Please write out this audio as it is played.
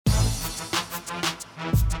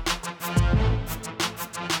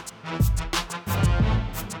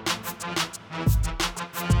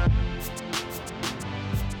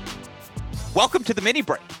to the Mini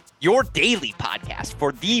Break, your daily podcast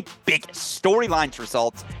for the biggest storylines,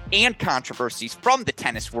 results, and controversies from the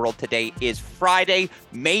tennis world. Today is Friday,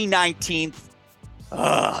 May 19th.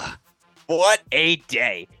 What a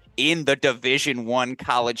day in the Division I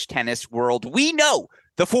college tennis world. We know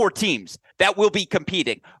the four teams that will be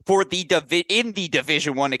competing for the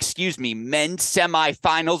Division I, men's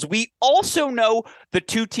semifinals. We also know the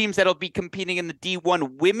two teams that'll be competing in the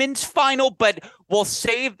D1 women's final, but we'll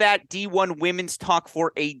save that D1 women's talk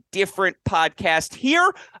for a different podcast.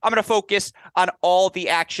 Here, I'm going to focus on all the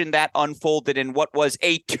action that unfolded in what was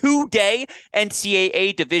a two-day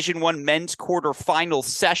NCAA Division I men's quarterfinal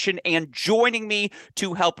session. And joining me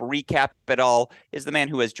to help recap it all is the man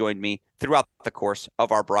who has joined me throughout the course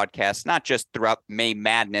of our broadcast, not just throughout May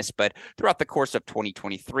Madness, but throughout the course of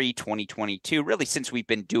 2023, 2022, really since we've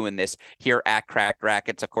been doing this here at Cracked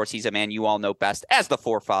Rackets. Of course, he's a man you all know best as the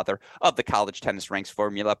forefather of the college tennis ranks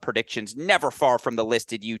formula. Predictions never far from the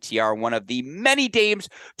listed UTR, one of the many dames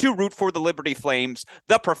to root for the Liberty Flames,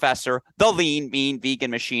 the professor, the lean, mean,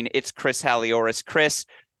 vegan machine. It's Chris Halioris. Chris,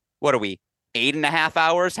 what are we? 8.5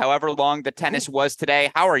 hours, however long the tennis was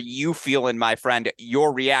today. How are you feeling, my friend?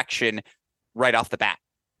 Your reaction right off the bat.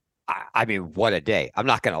 I mean, what a day. I'm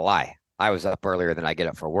not going to lie. I was up earlier than I get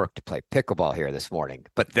up for work to play pickleball here this morning.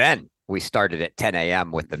 But then we started at 10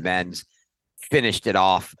 a.m. with the men's, finished it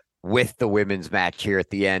off with the women's match here at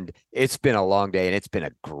the end. It's been a long day, and it's been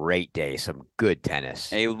a great day. Some good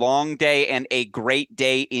tennis. A long day and a great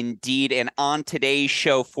day indeed. And on today's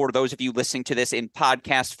show, for those of you listening to this in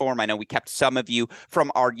podcast form, I know we kept some of you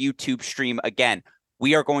from our YouTube stream. Again,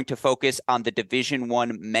 we are going to focus on the Division I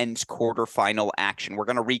men's quarterfinal action. We're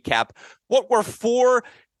going to recap what were four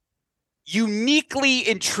uniquely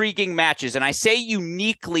intriguing matches. And I say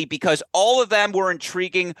uniquely because all of them were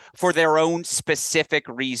intriguing for their own specific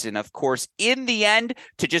reason. Of course, in the end,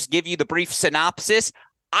 to just give you the brief synopsis,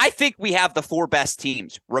 I think we have the four best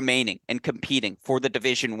teams remaining and competing for the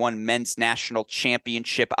Division I men's national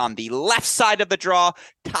championship. On the left side of the draw,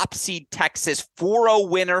 top seed Texas, 4-0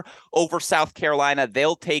 winner over South Carolina.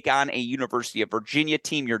 They'll take on a University of Virginia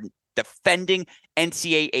team, your defending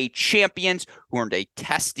NCAA champions, who earned a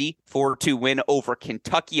testy 4-2 win over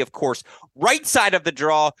Kentucky. Of course, right side of the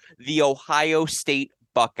draw, the Ohio State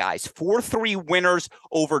Buckeyes, 4-3 winners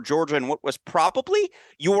over Georgia in what was probably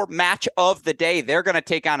your match of the day. They're going to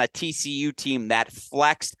take on a TCU team that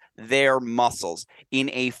flexed their muscles in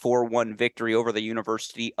a 4-1 victory over the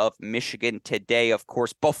University of Michigan today. Of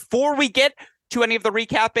course, before we get to any of the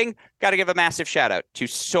recapping, got to give a massive shout out to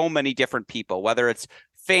so many different people, whether it's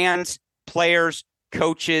fans, players,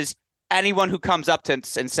 coaches, anyone who comes up to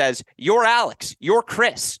us and says, "You're Alex, you're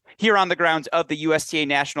Chris," here on the grounds of the USTA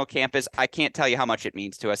National Campus. I can't tell you how much it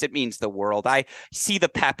means to us. It means the world. I see the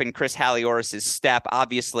pep in Chris Halioris' step.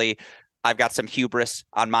 Obviously, I've got some hubris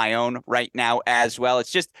on my own right now as well.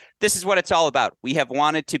 It's just, this is what it's all about. We have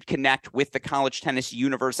wanted to connect with the college tennis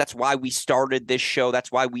universe. That's why we started this show.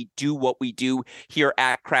 That's why we do what we do here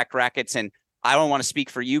at Cracked Rackets. And I don't want to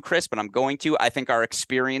speak for you, Chris, but I'm going to. I think our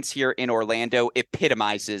experience here in Orlando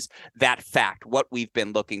epitomizes that fact, what we've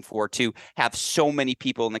been looking for, to have so many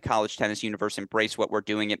people in the college tennis universe embrace what we're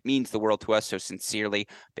doing. It means the world to us. So sincerely,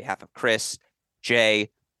 on behalf of Chris,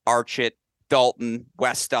 Jay, Archit, Dalton,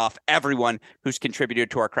 Westoff, everyone who's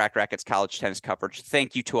contributed to our Cracked Rackets college tennis coverage,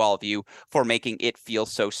 thank you to all of you for making it feel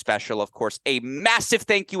so special. Of course, a massive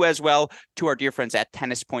thank you as well to our dear friends at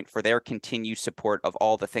Tennis Point for their continued support of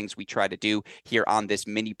all the things we try to do here on this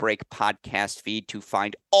Mini Break podcast feed. To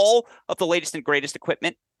find all of the latest and greatest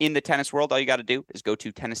equipment in the tennis world, all you got to do is go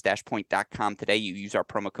to tennis-point.com today. You use our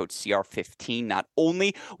promo code CR15. Not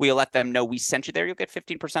only will you let them know we sent you there, you'll get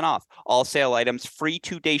 15% off all sale items, free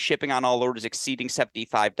 2-day shipping on all orders exceeding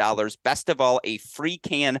 $75. Best of all, a free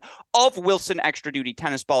can of Wilson Extra Duty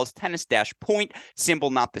tennis balls. Tennis-Point, symbol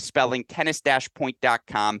not the spelling,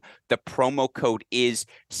 tennis-point.com. The promo code is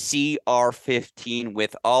CR15.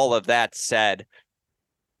 With all of that said,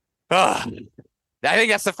 I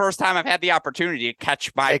think that's the first time I've had the opportunity to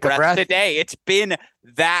catch my breath today. It's been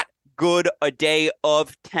that good a day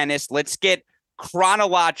of tennis. Let's get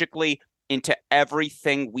chronologically into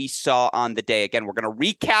everything we saw on the day. Again, we're going to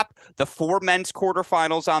recap the four men's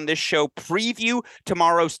quarterfinals on this show, preview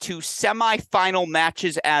tomorrow's two semifinal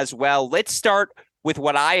matches as well. Let's start with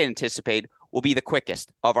what I anticipate will be the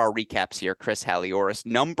quickest of our recaps here. Chris Halioris,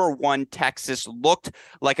 number one, Texas looked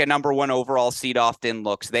like a number one overall seed often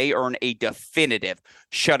looks. They earn a definitive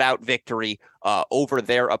shutout victory over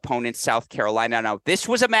their opponent, South Carolina. Now, this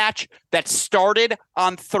was a match that started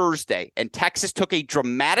on Thursday, and Texas took a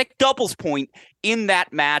dramatic doubles point in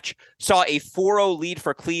that match, saw a 4-0 lead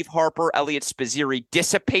for Cleve Harper, Elliot Spizzirri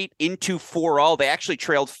dissipate into 4-0. They actually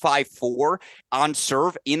trailed 5-4 on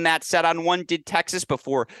serve in that set on one, did Texas,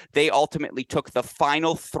 before they ultimately took the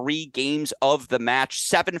final 3 games of the match,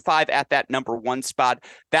 7-5 at that number 1 spot.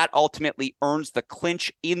 That ultimately earns the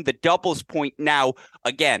clinch in the doubles point. Now,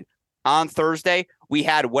 again, on Thursday, we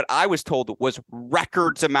had what I was told was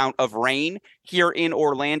records amount of rain here in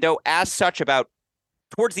Orlando. As such,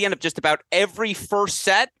 towards the end of just about every first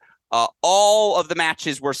set, all of the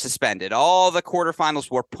matches were suspended. All the quarterfinals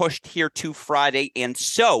were pushed here to Friday. And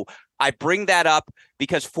so I bring that up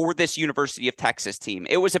because for this University of Texas team,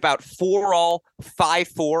 it was about 4-all,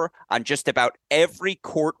 5-4 on just about every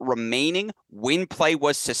court remaining when play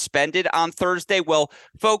was suspended on Thursday. Well,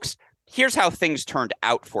 folks, here's how things turned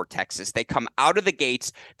out for Texas. They come out of the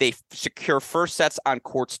gates. They secure first sets on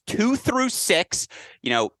courts 2 through 6.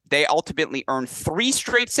 They ultimately earn 3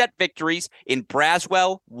 straight set victories in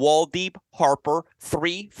Braswell, Waldeep, Harper,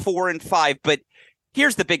 3, 4, and 5. But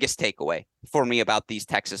here's the biggest takeaway for me about these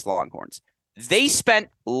Texas Longhorns. They spent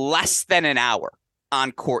less than an hour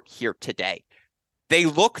on court here today. They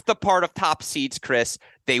look the part of top seeds, Chris.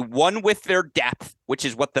 They won with their depth, which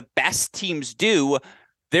is what the best teams do.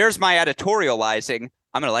 There's my editorializing.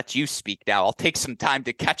 I'm going to let you speak now. I'll take some time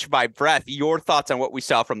to catch my breath. Your thoughts on what we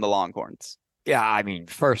saw from the Longhorns? Yeah, I mean,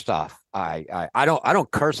 first off, I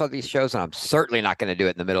don't curse on these shows, and I'm certainly not going to do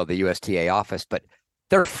it in the middle of the USTA office, but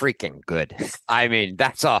they're freaking good. I mean,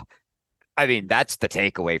 that's the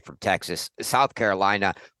takeaway from Texas. South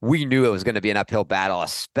Carolina, we knew it was going to be an uphill battle,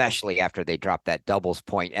 especially after they dropped that doubles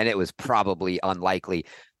point, and it was probably unlikely.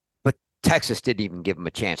 But Texas didn't even give them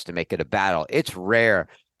a chance to make it a battle. It's rare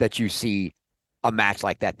that you see a match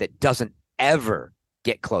like that doesn't ever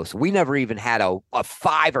get close. We never even had a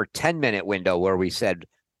 5 or 10 minute window where we said,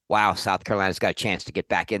 wow, South Carolina's got a chance to get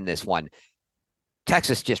back in this one.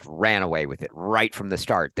 Texas just ran away with it right from the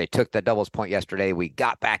start. They took the doubles point yesterday. We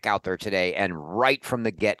got back out there today, and right from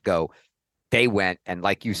the get-go, they went, and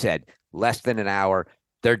like you said, less than an hour,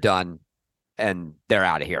 they're done, and they're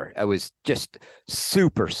out of here. It was just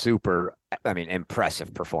super,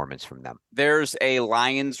 impressive performance from them. There's a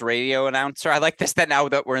Lions radio announcer. I like this, that now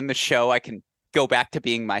that we're in the show, I can go back to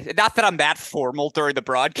being not that I'm that formal during the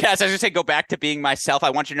broadcast. I just say go back to being myself. I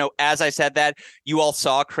want you to know, as I said that, you all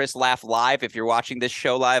saw Chris laugh live. If you're watching this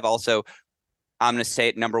show live, also, I'm going to say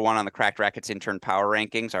it, number 1 on the Cracked Rackets intern power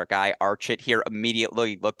rankings. Our guy Archit here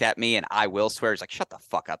immediately looked at me, and I will swear, he's like, shut the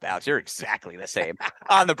fuck up, Alex. You're exactly the same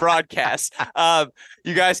on the broadcast.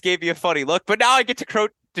 You guys gave me a funny look, but now I get to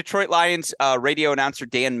Detroit Lions radio announcer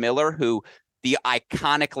Dan Miller, who the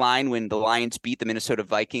iconic line when the Lions beat the Minnesota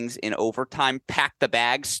Vikings in overtime, pack the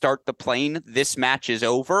bags, start the plane, this match is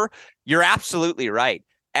over. You're absolutely right.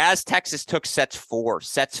 As Texas took sets 4,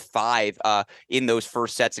 sets 5 in those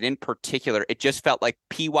first sets, and in particular, it just felt like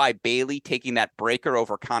P.Y. Bailey taking that breaker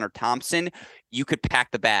over Connor Thompson. You could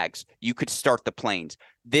pack the bags. You could start the planes.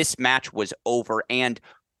 This match was over. And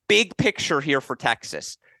big picture here for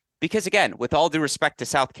Texas. Because again, with all due respect to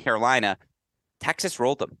South Carolina, Texas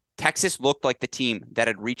rolled them. Texas looked like the team that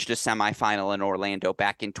had reached a semifinal in Orlando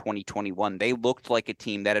back in 2021. They looked like a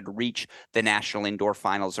team that had reached the National Indoor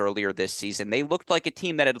Finals earlier this season. They looked like a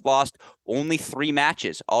team that had lost only 3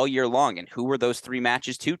 matches all year long. And who were those 3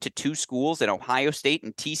 matches to? To 2 schools in Ohio State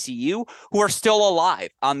and TCU, who are still alive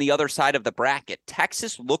on the other side of the bracket.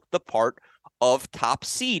 Texas looked the part of top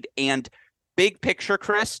seed. And big picture,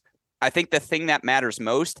 Chris, I think the thing that matters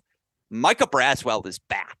most, Micah Braswell is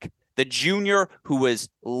back. The junior who was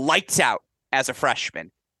lights out as a freshman.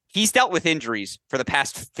 He's dealt with injuries for the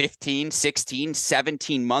past 15, 16,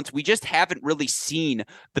 17 months. We just haven't really seen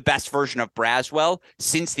the best version of Braswell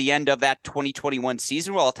since the end of that 2021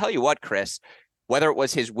 season. Well, I'll tell you what, Chris, whether it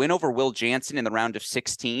was his win over Will Jansen in the round of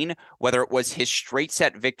 16, whether it was his straight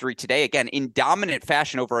set victory today, again, in dominant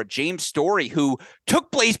fashion over a James Story who took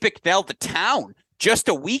Blaze Bicknell to town just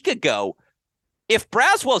a week ago. If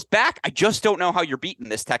Braswell's back, I just don't know how you're beating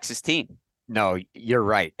this Texas team. No, you're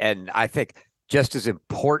right. And I think just as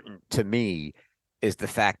important to me is the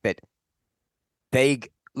fact that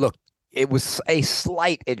it was a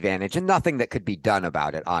slight advantage and nothing that could be done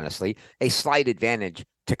about it, honestly, a slight advantage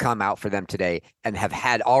to come out for them today and have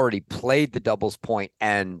had already played the doubles point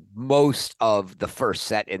and most of the first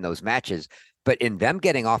set in those matches. But in them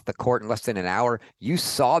getting off the court in less than an hour, you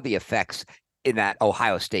saw the effects in that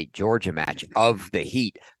Ohio State Georgia match of the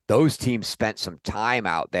heat. Those teams spent some time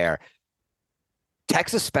out there.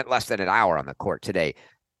 Texas spent less than an hour on the court today.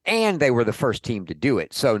 and they were the first team to do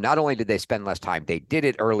it. So not only did they spend less time, they did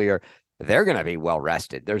it earlier. They're going to be well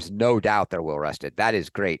rested. There's no doubt they're well rested. That is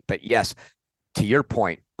great. But yes, to your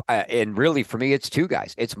point, and really for me, it's two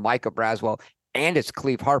guys. It's Micah Braswell and it's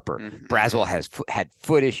Cleve Harper. Mm-hmm. Braswell has had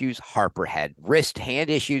foot issues. Harper had wrist, hand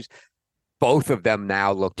issues. Both of them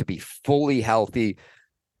now look to be fully healthy.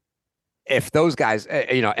 If those guys,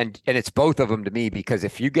 and it's both of them to me, because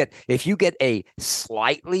if you get a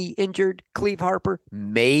slightly injured Cleve Harper,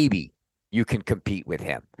 maybe you can compete with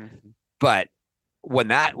him. Mm-hmm. But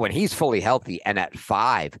when he's fully healthy and at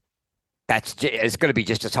 5, it's going to be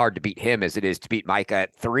just as hard to beat him as it is to beat Micah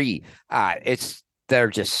at 3. They're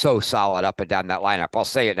just so solid up and down that lineup. I'll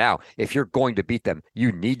say it now. If you're going to beat them,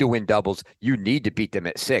 you need to win doubles. You need to beat them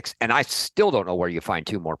at 6. And I still don't know where you find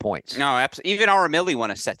 2 more points. No, absolutely. Even Aramilli won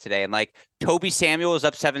a set today. And like Toby Samuel is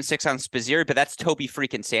up 7-6 on Spaziri, but that's Toby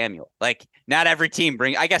freaking Samuel. Like not every team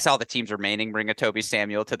I guess all the teams remaining bring a Toby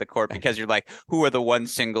Samuel to the court, because you're like, who are the 1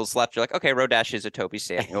 singles left? You're like, okay, Rodash is a Toby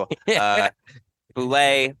Samuel.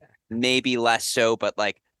 Boulay, maybe less so, but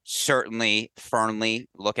like certainly Fernley,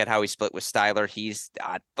 look at how he split with Styler. He's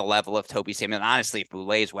at the level of Toby Samuel. And honestly, if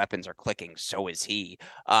Boulay's weapons are clicking, so is he.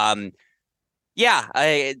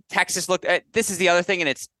 Texas looked at, this is the other thing, and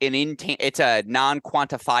it's a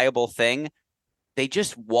non-quantifiable thing. They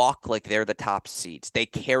just walk like they're the top seeds. They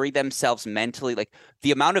carry themselves mentally. Like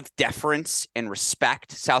the amount of deference and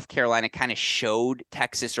respect South Carolina kind of showed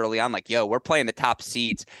Texas early on, like, yo, we're playing the top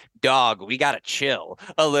seeds. Dog, we got to chill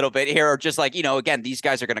a little bit here. Or just like, again, these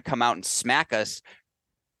guys are going to come out and smack us.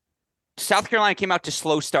 South Carolina came out to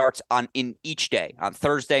slow starts in each day, on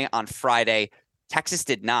Thursday, on Friday. Texas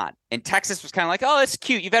did not. And Texas was kind of like, oh, that's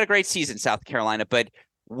cute. You've had a great season, South Carolina, but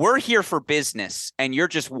we're here for business, and you're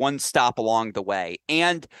just one stop along the way.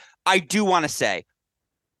 And I do want to say,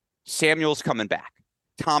 Samuel's coming back.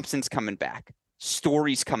 Thompson's coming back.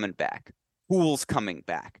 Story's coming back. Poole's coming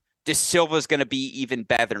back. De Silva's going to be even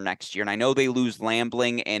better next year. And I know they lose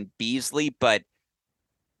Lambling and Beasley, but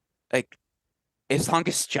like, as long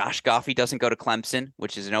as Josh Goffey doesn't go to Clemson,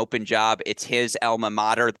 which is an open job, it's his alma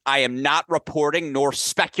mater. I am not reporting nor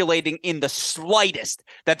speculating in the slightest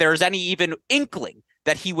that there's any even inkling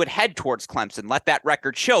that he would head towards Clemson. Let that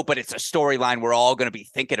record show, but it's a storyline we're all going to be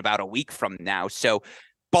thinking about a week from now. So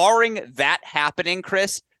barring that happening,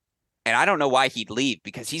 Chris, and I don't know why he'd leave,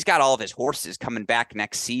 because he's got all of his horses coming back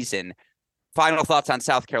next season. Final thoughts on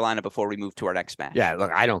South Carolina before we move to our next match. Yeah, look,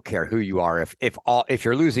 I don't care who you are. If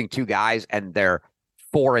you're losing 2 guys and they're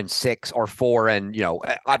 4-6 or 4 and,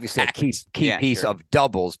 obviously a key piece of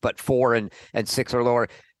doubles, but 4 and 6 or lower,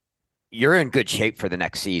 you're in good shape for the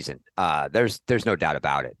next season. There's no doubt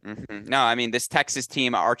about it. Mm-hmm. No, I mean, this Texas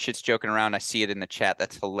team, Archit's joking around. I see it in the chat.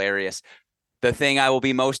 That's hilarious. The thing I will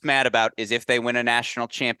be most mad about is if they win a national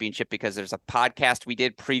championship, because there's a podcast we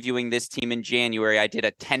did previewing this team in January. I did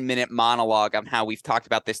a 10-minute monologue on how we've talked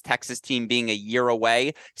about this Texas team being a year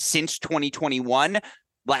away since 2021.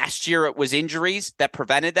 Last year, it was injuries that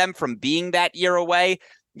prevented them from being that year away.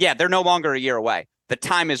 Yeah, they're no longer a year away. The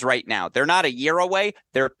time is right now. They're not a year away.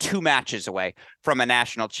 They're 2 matches away from a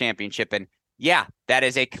national championship. And yeah, that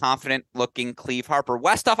is a confident looking Cleve Harper.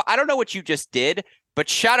 Westhoff, I don't know what you just did, but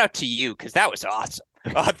shout out to you, because that was awesome.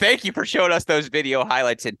 Thank you for showing us those video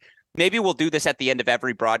highlights. And maybe we'll do this at the end of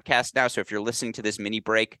every broadcast now. So if you're listening to this mini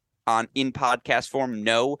break in podcast form,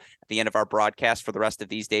 at the end of our broadcast for the rest of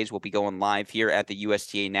these days, we'll be going live here at the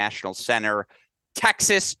USTA National Center.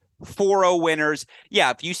 Texas 4-0 winners.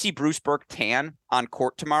 Yeah, if you see Bruce Burke tan on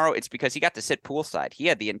court tomorrow, it's because he got to sit poolside. He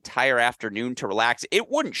had the entire afternoon to relax.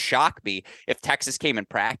 It wouldn't shock me if Texas came and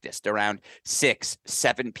practiced around 6,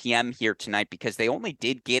 7 p.m. here tonight, because they only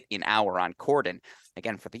did get an hour on court. And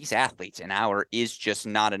again, for these athletes, an hour is just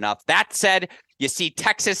not enough. That said, you see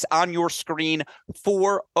Texas on your screen,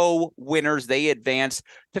 4-0 winners. They advance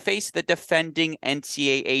to face the defending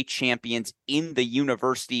NCAA champions in the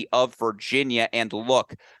University of Virginia. And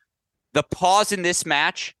look, the pause in this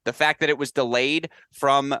match, the fact that it was delayed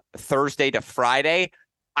from Thursday to Friday,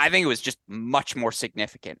 I think it was just much more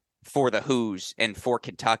significant for the Hoos and for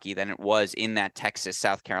Kentucky than it was in that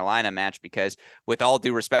Texas-South Carolina match, because with all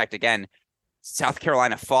due respect, again, South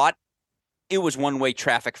Carolina fought. It was one-way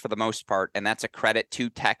traffic for the most part, and that's a credit to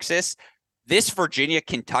Texas. This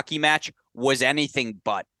Virginia-Kentucky match was anything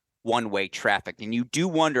but one-way traffic. And you do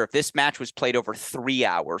wonder if this match was played over 3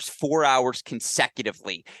 hours, 4 hours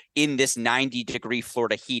consecutively in this 90-degree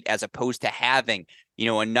Florida heat, as opposed to having,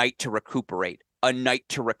 a night to recuperate, a night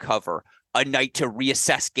to recover, a night to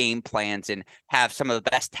reassess game plans and have some of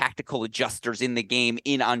the best tactical adjusters in the game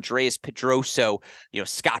in Andreas Pedroso,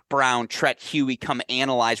 Scott Brown, Tret Huey come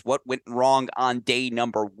analyze what went wrong on day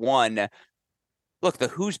number 1. Look, the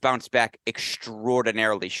Who's bounced back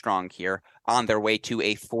extraordinarily strong here on their way to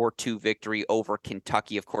a 4-2 victory over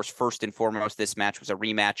Kentucky. Of course, first and foremost, this match was a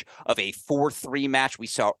rematch of a 4-3 match we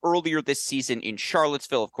saw earlier this season in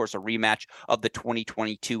Charlottesville. Of course, a rematch of the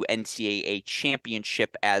 2022 NCAA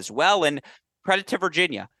championship as well. And credit to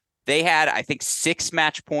Virginia. They had, I think, 6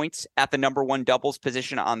 match points at the number 1 doubles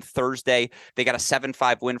position on Thursday. They got a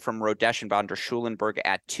 7-5 win from Rodesh and von der Schulenburg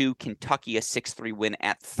at 2. Kentucky, a 6-3 win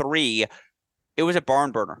at 3. It was a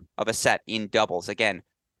barn burner of a set in doubles. Again,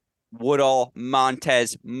 Woodall,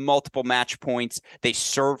 Montez, multiple match points. They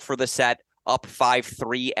served for the set, up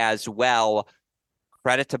 5-3 as well.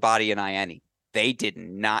 Credit to Badi and Ianni. They did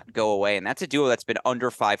not go away. And that's a duo that's been under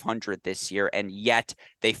 500 this year. And yet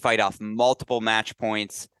they fight off multiple match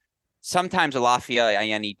points. Sometimes Alafia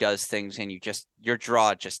Ianni does things and your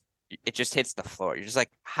draw it just hits the floor. You're just like,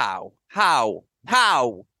 how?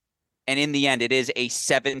 And in the end, it is a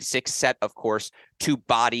 7-6 set, of course, to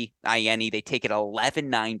Badi Ianni. They take an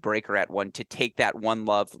 11-9 breaker at 1 to take that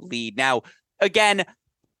 1-love lead. Now, again,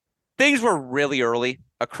 things were really early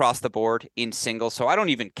across the board in singles, so I don't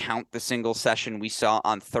even count the single session we saw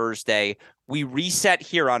on Thursday. We reset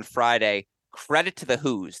here on Friday. Credit to the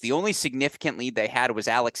Who's. The only significant lead they had was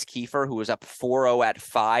Alex Kiefer, who was up 4-0 at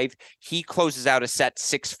 5. He closes out a set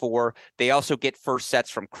 6-4. They also get first sets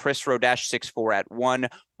from Chris Rodesh 6-4 at 1,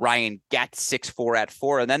 Ryan Getz 6-4 at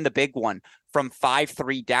 4, and then the big one from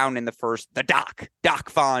 5-3 down in the first, the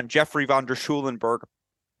Doc Von, Jeffrey von der Schulenburg.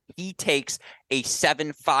 He takes a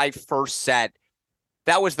 7-5 first set.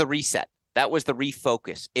 That was the reset. That was the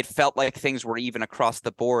refocus. It felt like things were even across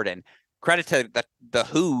the board, and credit to the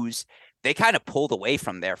Who's. They kind of pulled away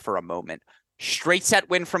from there for a moment. Straight set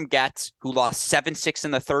win from Getz, who lost 7-6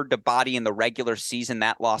 in the third to Badi in the regular season.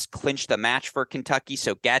 That loss clinched the match for Kentucky.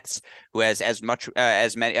 So Getz, who has as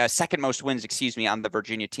many second most wins, on the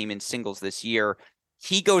Virginia team in singles this year,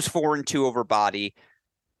 he goes 4-2 over Badi.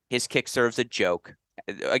 His kick serves a joke.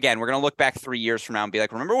 Again, we're going to look back 3 years from now and be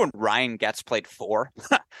like, remember when Ryan Getz played 4?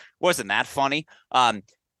 Wasn't that funny?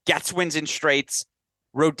 Getz wins in straights.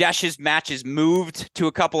 Rodesh's match is moved to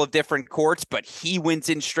a couple of different courts, but he wins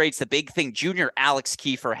in straights. The big thing, junior Alex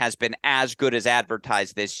Kiefer has been as good as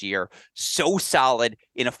advertised this year. So solid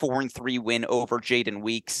in a 4-3 win over Jaden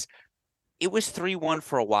Weeks. It was 3-1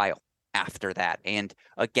 for a while after that. And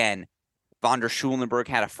again, von der Schulenburg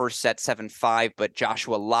had a first set 7-5, but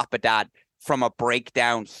Joshua Lapadat from a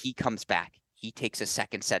breakdown, he comes back. He takes a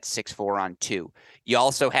second set 6-4 on 2. You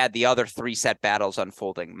also had the other 3-set battles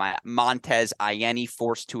unfolding. Montez Ianni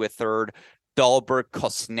forced to a third. Dahlberg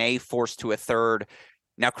Kosnay forced to a third.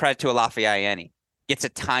 Now credit to Alafia Ianni. Gets a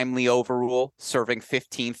timely overrule, serving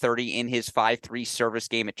 15-30 in his 5-3 service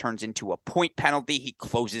game. It turns into a point penalty. He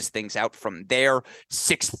closes things out from there.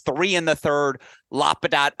 6-3 in the third.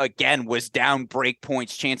 Lapadat again was down break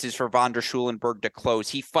points, chances for von der Schulenburg to close.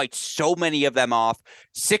 He fights so many of them off.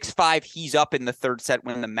 6-5, he's up in the third set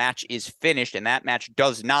when the match is finished, and that match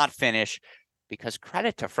does not finish because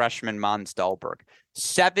credit to freshman Mons Dahlberg.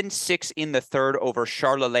 7-6 in the third over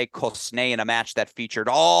Charlotte Kosnay in a match that featured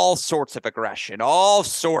all sorts of aggression, all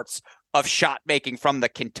sorts of shot making from the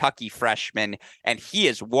Kentucky freshman, and he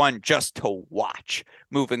is one just to watch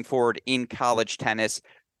moving forward in college tennis.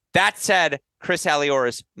 That said, Chris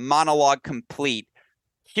Halioris, monologue complete.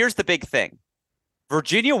 Here's the big thing.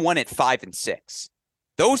 Virginia won at 5-6.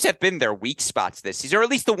 Those have been their weak spots this season, or at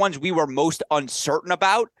least the ones we were most uncertain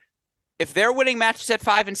about. If they're winning matches at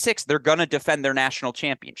 5-6, they're going to defend their national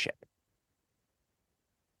championship.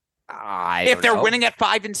 If they're winning at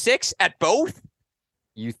 5-6 at both,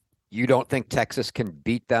 you don't think Texas can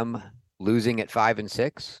beat them losing at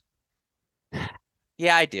 5-6?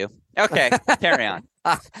 Yeah, I do. Okay, carry on.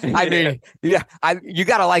 I mean, yeah, you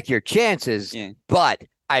got to like your chances, but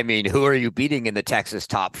I mean, who are you beating in the Texas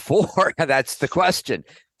top 4? That's the question.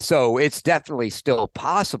 So it's definitely still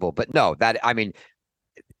possible, but no,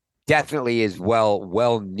 definitely is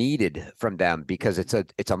well needed from them because it's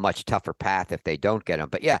a much tougher path if they don't get them.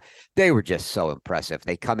 But yeah, they were just so impressive.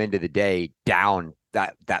 They come into the day down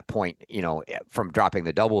that point, from dropping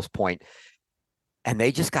the doubles point, and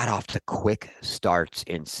they just got off to quick starts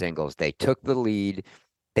in singles. They took the lead.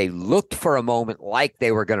 They looked for a moment like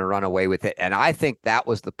they were going to run away with it, and I think that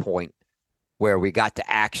was the point where we got to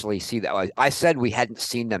actually see that. I said we hadn't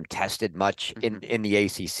seen them tested much in the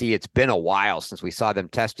ACC. It's been a while since we saw them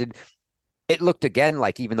tested. It looked again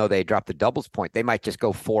like even though they dropped the doubles point, they might just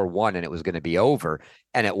go 4-1 and it was going to be over,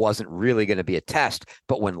 and it wasn't really going to be a test.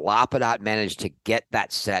 But when Lapadat managed to get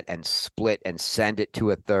that set and split and send it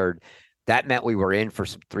to a third, that meant we were in for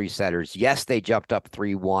some 3-setters. Yes, they jumped up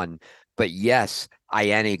 3-1, But yes,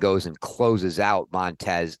 Ianni goes and closes out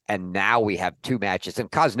Montez, and now we have two matches.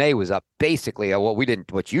 And Cosnay was up basically.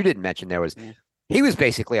 What you didn't mention there was he was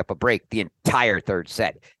basically up a break the entire third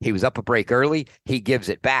set. He was up a break early. He gives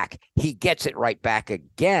it back. He gets it right back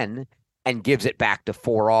again and gives it back to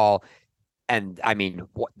 4-all. And I mean,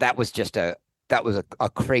 that was a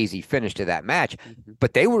crazy finish to that match. Mm-hmm.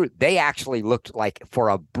 But they actually looked like for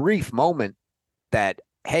a brief moment that,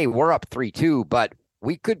 hey, we're up 3-2, but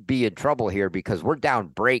we could be in trouble here because we're down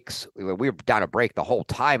breaks. We were down a break the whole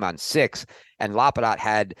time on 6, and Lapadat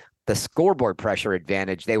had the scoreboard pressure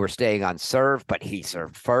advantage. They were staying on serve, but he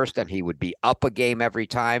served first, and he would be up a game every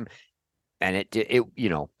time. And it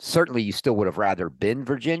certainly you still would have rather been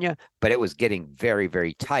Virginia, but it was getting very,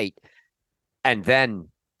 very tight. And then,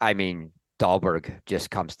 I mean, Dahlberg just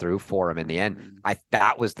comes through for him in the end.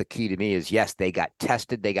 That was the key to me is, yes, they got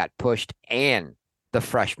tested, they got pushed, and the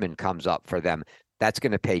freshman comes up for them. That's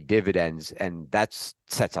going to pay dividends, and that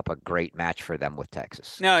sets up a great match for them with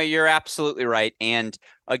Texas. No, you're absolutely right. And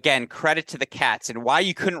again, credit to the Cats. And why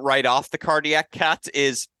you couldn't write off the Cardiac Cats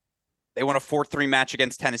is they won a 4-3 match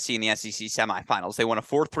against Tennessee in the SEC semifinals. They won a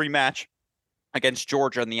 4-3 match against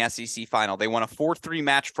Georgia in the SEC final. They won a 4-3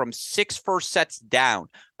 match from 6 first sets down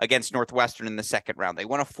against Northwestern in the second round. They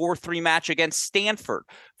won a 4-3 match against Stanford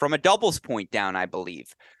from a doubles point down, I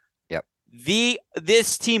believe.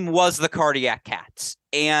 This team was the Cardiac Cats,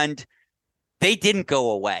 and they didn't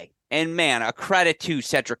go away. And man, a credit to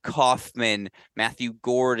Cedric Kaufman, Matthew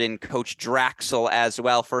Gordon, Coach Draxel as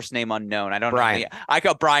well. First name unknown. I don't know. I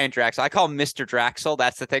call Brian Draxel. I call him Mr. Draxel.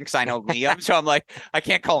 That's the thing, because I know Liam. So I'm like, I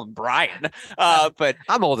can't call him Brian. But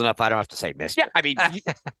I'm old enough. I don't have to say Mr. Yeah, I mean,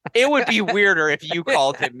 it would be weirder if you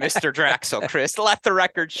called him Mr. Draxel, Chris. Let the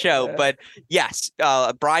record show. But yes,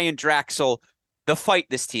 Brian Draxel, the fight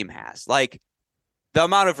this team has, like, the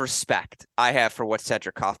amount of respect I have for what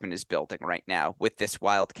Cedric Kaufman is building right now with this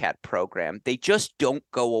Wildcat program, they just don't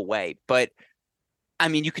go away. But, I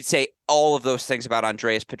mean, you could say all of those things about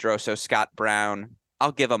Andreas Pedroso, Scott Brown.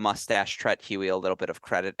 I'll give a mustache Tret Huey a little bit of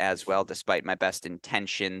credit as well, despite my best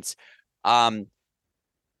intentions.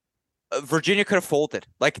 Virginia could have folded.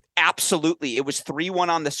 Like, absolutely. It was 3-1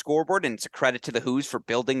 on the scoreboard, and it's a credit to the Hoos for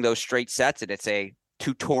building those straight sets, and it's a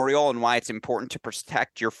tutorial on why it's important to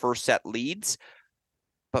protect your first set leads.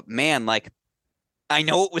 But man, like, I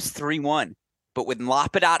know it was 3-1, but when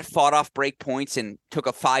Lapadat fought off break points and took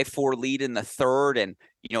a 5-4 lead in the third, and,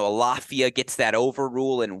 Alafia gets that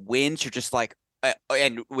overrule and wins, you're just like,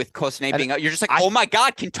 and with Cosnay being out, you're just like, oh my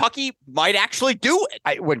God, Kentucky might actually do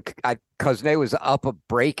it. When Cosnay was up a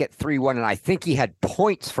break at 3-1, and I think he had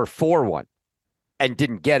points for 4-1 and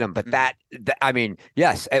didn't get him. But I mean,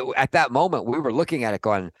 yes, at that moment, we were looking at it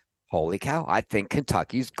going, holy cow, I think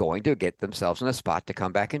Kentucky's going to get themselves in a spot to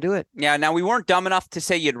come back and do it. Yeah, now we weren't dumb enough to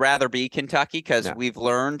say you'd rather be Kentucky because we've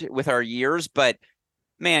learned with our years, but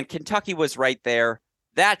man, Kentucky was right there.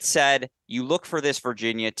 That said, you look for this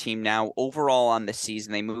Virginia team now overall on the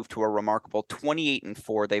season. They moved to a remarkable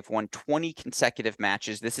 28-4. They've won 20 consecutive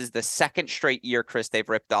matches. This is the second straight year, Chris, they've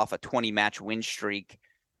ripped off a 20-match win streak.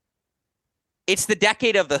 It's the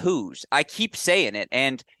decade of the Hoos. I keep saying it,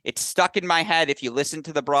 and it's stuck in my head. If you listen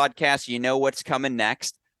to the broadcast, you know what's coming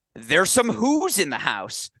next. There's some Hoos in the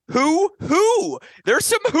house. Who? There's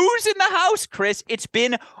some Hoos in the house, Chris. It's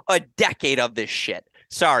been a decade of this shit.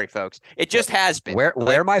 Sorry, folks. It just has been. Where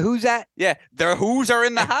are my Hoos at? Yeah, the Hoos are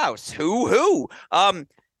in the house. Who?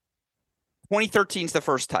 2013 is the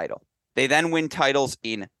first title. They then win titles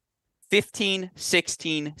in 15,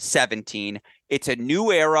 16, 17. It's a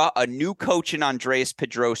new era, a new coach in Andreas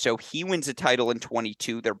Pedroso. He wins a title in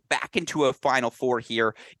 22. They're back into a Final Four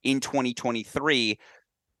here in 2023.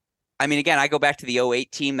 I mean, again, I go back to the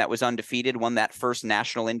 08 team that was undefeated, won that first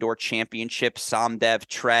national indoor championship, Somdev,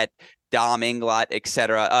 Tret, Dom Inglot,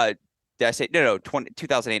 etc. Did I say no?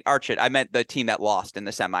 2008 Archit. I meant the team that lost in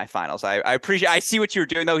the semifinals. I appreciate. I see what you were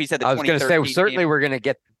doing though. He said I was going to say certainly we're going to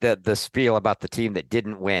get the spiel about the team that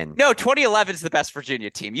didn't win. No, 2011 is the best Virginia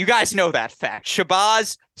team. You guys know that fact.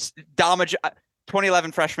 Shabazz, Damajan,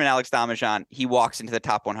 2011 freshman Alex Damajan. He walks into the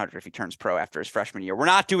top 100 if he turns pro after his freshman year. We're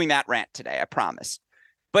not doing that rant today, I promise.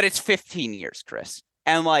 But it's 15 years, Chris,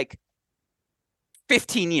 and like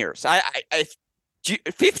 15 years.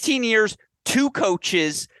 15 years, 2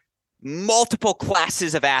 coaches, multiple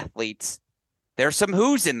classes of athletes. There's some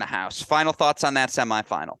Hoos in the house. Final thoughts on that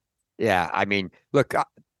semifinal? Yeah, I mean, look,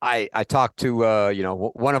 I talked to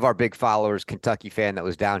one of our big followers, Kentucky fan that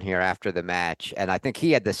was down here after the match, and I think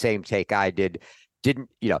he had the same take I did.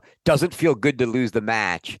 Doesn't feel good to lose the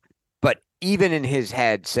match, but even in his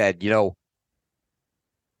head said,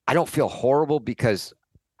 I don't feel horrible because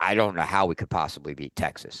I don't know how we could possibly beat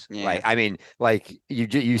Texas. Yeah. Like, I mean, like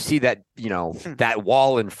you see that, that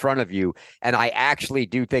wall in front of you. And I actually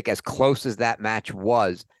do think, as close as that match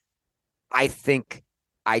was, I think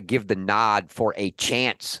I give the nod for a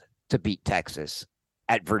chance to beat Texas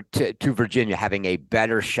to Virginia having a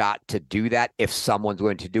better shot to do that if someone's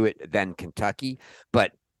going to do it than Kentucky.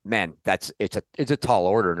 But man, it's a tall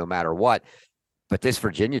order no matter what. But this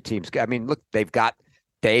Virginia team's, I mean, look, they've got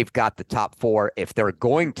the top four. If they're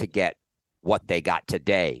going to get what they got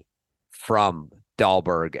today from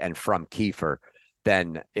Dahlberg and from Kiefer,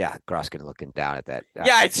 then yeah, Groskin looking down at that.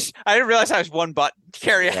 Yeah, I didn't realize I was one button.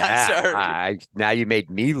 Carry on. Sorry. Now you made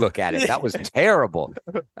me look at it. That was terrible.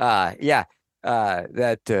 If they're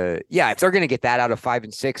going to get that out of 5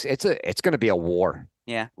 and 6, it's going to be a war.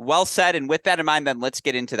 Yeah, well said. And with that in mind, then let's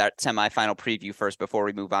get into that semifinal preview first before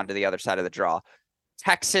we move on to the other side of the draw.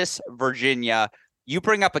 Texas, Virginia. You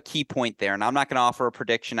bring up a key point there, and I'm not going to offer a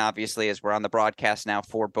prediction, obviously, as we're on the broadcast now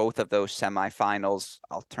for both of those semifinals.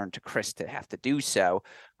 I'll turn to Chris to have to do so.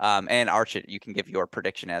 And Archit, you can give your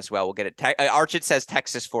prediction as well. We'll get it. Archit says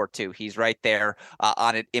Texas 4-2. He's right there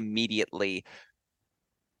on it immediately.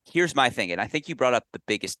 Here's my thing, and I think you brought up the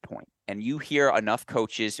biggest point, and you hear enough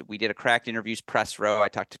coaches. We did a Cracked Interviews press row. I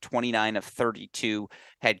talked to 29 of 32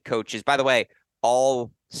 head coaches. By the way,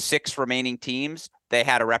 all 6 remaining teams, they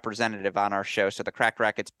had a representative on our show. So the Cracked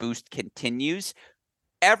Rackets boost continues.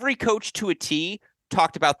 Every coach to a T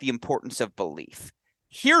talked about the importance of belief.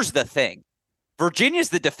 Here's the thing. Virginia's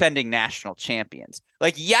the defending national champions.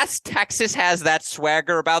 Like, yes, Texas has that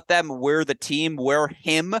swagger about them. We're the team. We're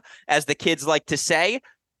him, as the kids like to say.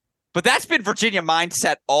 But that's been Virginia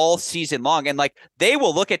mindset all season long. And like, they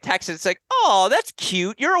will look at Texas, it's like, oh, that's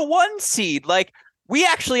cute. You're a 1 seed. Like, we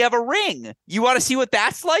actually have a ring. You want to see what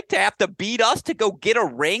that's like to have to beat us to go get a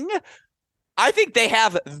ring? I think they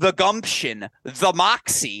have the gumption, the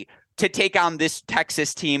moxie to take on this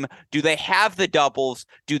Texas team. Do they have the doubles?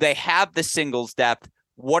 Do they have the singles depth?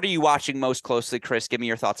 What are you watching most closely, Chris? Give me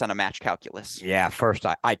your thoughts on a match calculus. Yeah, first,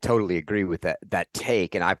 I totally agree with that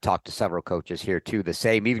take. And I've talked to several coaches here too, the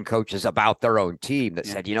same, even coaches about their own team that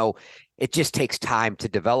said, it just takes time to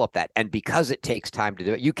develop that. And because it takes time to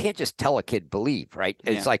do it, you can't just tell a kid believe, right?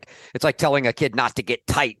 It's like telling a kid not to get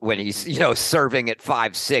tight when he's, serving at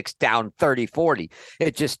 5-6 down 30-40.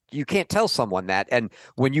 You can't tell someone that. And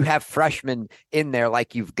when you have freshmen in there,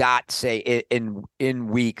 like you've got, say, in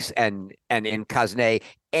Weeks and in Kazne,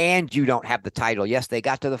 and you don't have the title. Yes, they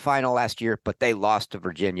got to the final last year, but they lost to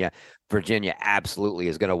Virginia. Virginia absolutely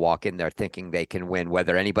is going to walk in there thinking they can win,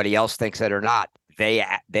 whether anybody else thinks it or not.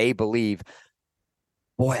 They believe.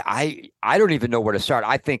 Boy, I don't even know where to start.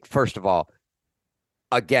 I think, first of all,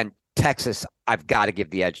 again, Texas, I've got to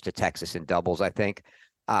give the edge to Texas in doubles, I think.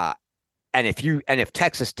 And if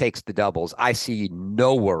Texas takes the doubles, I see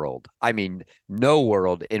no world in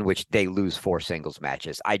which they lose 4 singles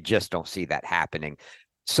matches. I just don't see that happening.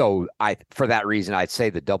 So for that reason, I'd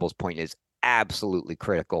say the doubles point is absolutely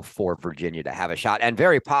critical for Virginia to have a shot, and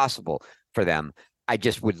very possible for them. I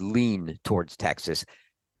just would lean towards Texas.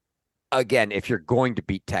 Again, if you're going to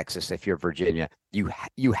beat Texas, if you're Virginia,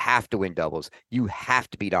 you have to win doubles. You have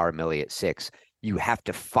to beat Millie at 6. You have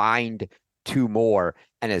to find 2 more.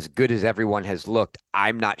 And as good as everyone has looked,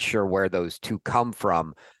 I'm not sure where those 2 come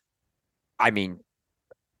from. I mean,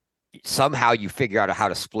 somehow you figure out how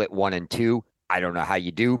to split 1 and 2. I don't know how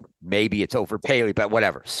you do. Maybe it's over Paley, but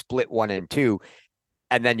whatever. Split 1 and 2,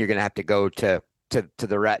 and then you're going to have to go to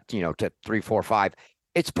the ret, to 3, 4, 5.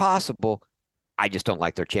 It's possible. I just don't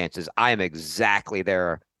like their chances. I am exactly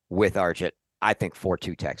there with Archit. I think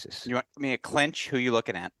 4-2 Texas. You want me to clinch? Who are you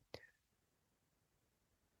looking at?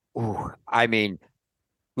 Ooh, I mean,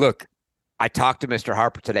 look, I talked to Mr.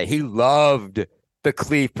 Harper today. He loved the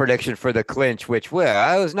Cleve prediction for the clinch, which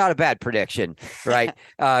was not a bad prediction, right?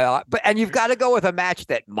 And you've got to go with a match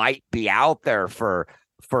that might be out there for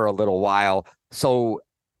a little while. So,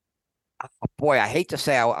 boy, I hate to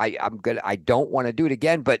say I don't want to do it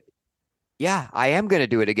again, but yeah, I am going to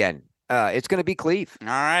do it again. It's going to be Cleve. All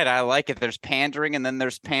right, I like it. There's pandering, and then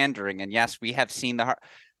there's pandering, and yes, we have seen the.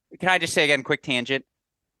 Can I just say again, quick tangent?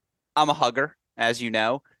 I'm a hugger, as you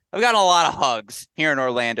know. I've gotten a lot of hugs here in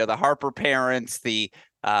Orlando. The Harper parents, the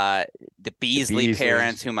Beasley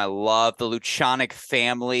parents, whom I love, the Lucianic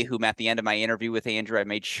family, whom at the end of my interview with Andrew, I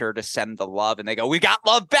made sure to send the love, and they go, "We got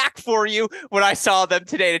love back for you." When I saw them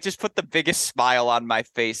today, it just put the biggest smile on my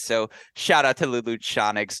face. So shout out to the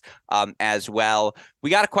Lucianics as well. We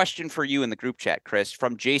got a question for you in the group chat, Chris,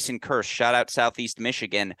 from Jason Kirsch. Shout out Southeast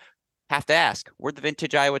Michigan. Have to ask, where'd the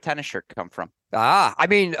vintage Iowa tennis shirt come from? I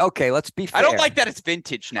mean, okay, let's be fair. I don't like that it's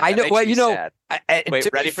vintage now. I know. Well, Wait, to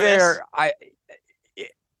ready be fair, for this?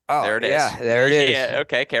 Oh, There it is. yeah, there it is. Yeah.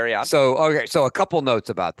 Okay. Carry on. So a couple notes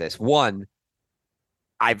about this. One,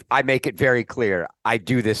 I make it very clear. I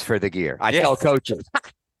do this for the gear. I tell coaches,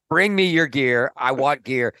 bring me your gear. I want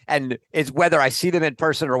gear. And it's whether I see them in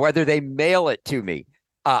person or whether they mail it to me.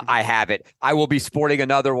 I have it. I will be sporting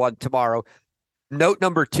another one tomorrow. Note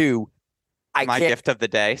number two, My gift of the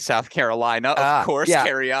day, South Carolina, of course. Yeah.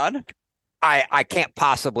 Carry on. I can't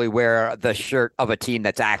possibly wear the shirt of a team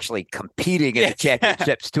that's actually competing in the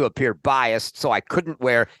championships to appear biased, so I couldn't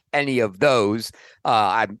wear any of those.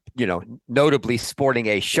 I'm, notably sporting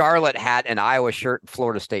a Charlotte hat, an Iowa shirt, and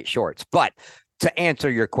Florida State shorts. But to answer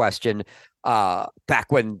your question, back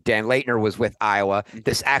when Dan Leitner was with Iowa,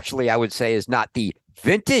 this actually, I would say, is not the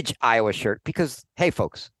vintage Iowa shirt because, hey,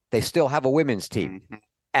 folks, they still have a women's team. Mm-hmm.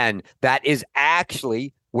 And that is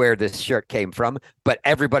actually where this shirt came from. But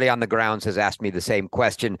everybody on the grounds has asked me the same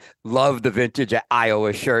question. Love the vintage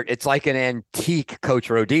Iowa shirt. It's like an antique, Coach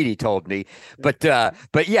Roditi told me. But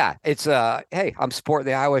yeah, it's hey, I'm sporting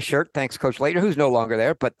the Iowa shirt. Thanks, Coach Leitner, who's no longer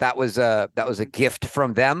there. But that was a gift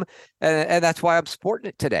from them. And that's why I'm sporting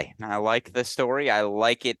it today. I like the story. I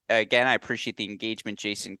like it. Again, I appreciate the engagement,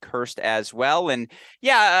 Jason Kirst, as well. And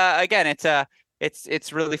yeah, again,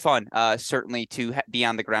 it's really fun, certainly, to be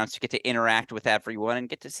on the grounds, to get to interact with everyone and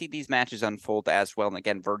get to see these matches unfold as well. And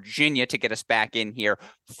again, Virginia, to get us back in here,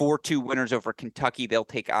 4-2 winners over Kentucky. They'll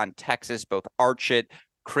take on Texas. Both Archit,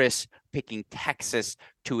 Chris picking Texas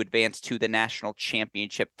to advance to the national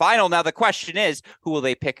championship final. Now, the question is, who will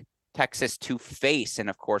they pick Texas to face? And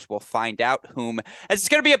of course, we'll find out whom, as it's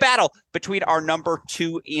going to be a battle between our number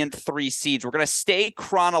 2 and 3 seeds. We're going to stay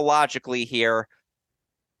chronologically here.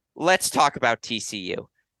 Let's talk about TCU.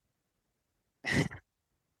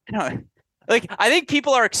 I think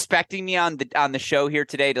people are expecting me on the show here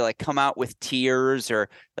today to come out with tears or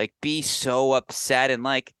be so upset, and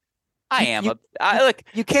I am.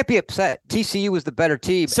 You can't be upset. TCU was the better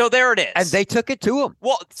team. So there it is. And they took it to them.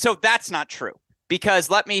 Well, so that's not true, because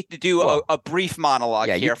let me do a brief monologue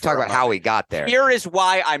here. You talk about how we got there. Here is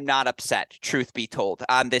why I'm not upset, truth be told,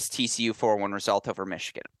 on this TCU 4-1 result over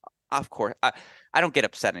Michigan. Of course, I don't get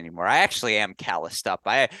upset anymore. I actually am calloused up.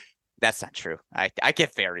 That's not true. I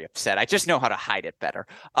get very upset. I just know how to hide it better.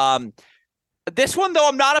 This one, though,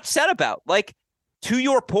 I'm not upset about. To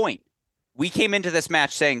your point, we came into this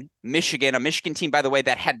match saying Michigan, a Michigan team, by the way,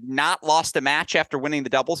 that had not lost a match after winning the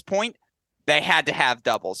doubles point, they had to have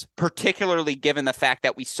doubles, particularly given the fact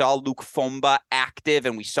that we saw Luke Fomba active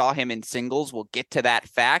and we saw him in singles. We'll get to that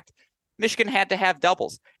fact. Michigan had to have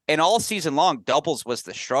doubles. And all season long, doubles was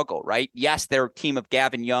the struggle, right? Yes, their team of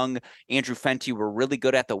Gavin Young, Andrew Fenty were really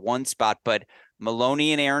good at the one spot, but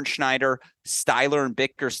Maloney and Aaron Schneider, Styler and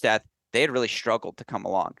Bickerstaff, they had really struggled to come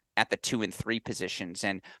along at the 2 and 3 positions.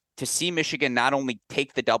 And to see Michigan not only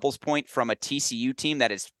take the doubles point from a TCU team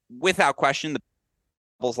that is without question the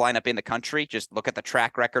lineup in the country. Just look at the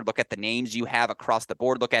track record, look at the names you have across the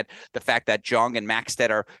board, look at the fact that Jung and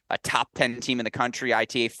Maxted are a top 10 team in the country,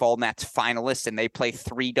 ITA Fall Nats finalists, and they play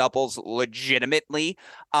 3 doubles legitimately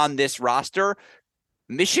on this roster.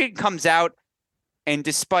 Michigan comes out, and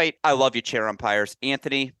despite, I love you, chair umpires,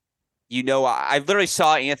 Anthony, I literally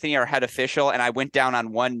saw Anthony, our head official, and I went down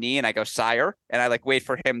on one knee and I go, sire, and I wait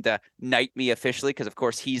for him to knight me officially because of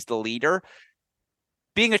course he's the leader.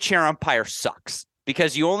 Being a chair umpire sucks,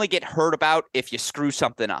 because you only get heard about if you screw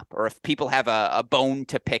something up or if people have a bone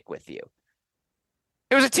to pick with you.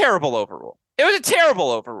 It was a terrible overrule. It was a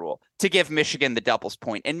terrible overrule to give Michigan the doubles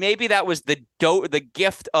point. And maybe that was the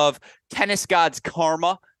gift of tennis gods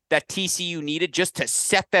karma that TCU needed just to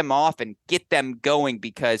set them off and get them going,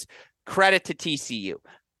 because credit to TCU.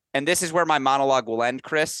 And this is where my monologue will end,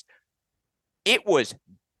 Chris. It was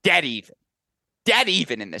dead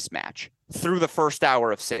even in this match through the first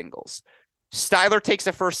hour of singles. Styler takes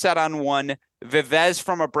a first set on 1. Vivez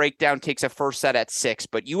from a breakdown takes a first set at 6,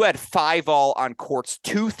 but you had 5-all on courts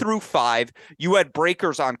 2 through 5. You had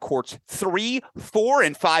breakers on courts 3, 4,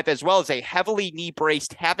 and 5, as well as a heavily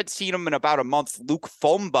knee-braced, haven't seen him in about a month, Luke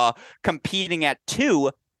Fomba competing at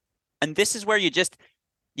 2. And this is where you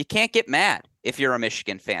can't get mad if you're a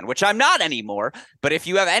Michigan fan, which I'm not anymore. But if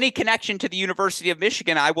you have any connection to the University of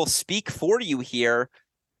Michigan, I will speak for you here.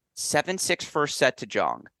 7-6 first set to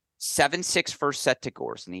Jong. 7-6 first set to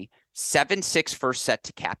Gorsny, 7-6 first set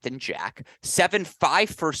to Captain Jack, 7-5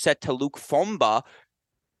 first set to Luke Fomba.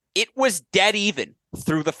 It was dead even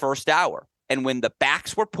through the first hour. And when the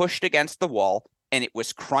backs were pushed against the wall and it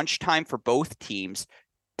was crunch time for both teams,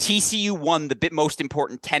 TCU won the most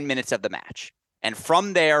important 10 minutes of the match. And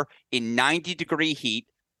from there, in 90-degree heat,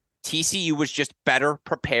 TCU was just better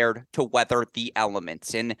prepared to weather the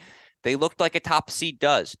elements. And They looked like a top seed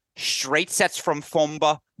does. Straight sets from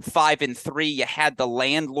Fomba, 5-3. You had the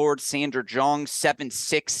landlord, Sander Jong, 7-6,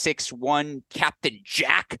 6-1. Captain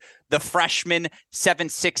Jack, the freshman,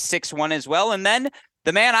 7-6, 6-1 as well. And then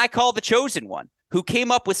the man I call the chosen one, who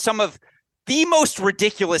came up with some of the most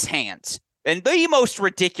ridiculous hands and the most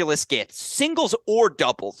ridiculous gets, singles or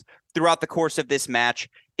doubles, throughout the course of this match.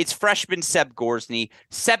 It's freshman Seb Gorsny,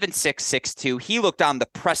 7-6, 6-2. He looked on the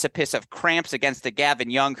precipice of cramps against the Gavin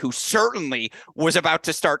Young, who certainly was about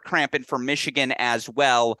to start cramping for Michigan as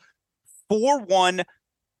well. 4-1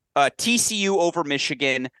 TCU over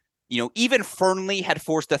Michigan. You know, even Fernley had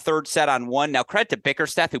forced a third set on one. Now, credit to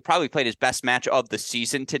Bickerstaff, who probably played his best match of the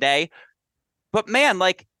season today. But man,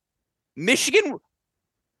 like, Michigan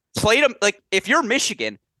played him. Like, if you're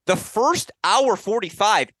Michigan, the first hour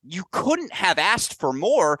 45, you couldn't have asked for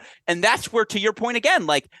more. And that's where, to your point again,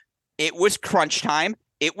 like, it was crunch time.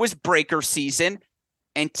 It was breaker season.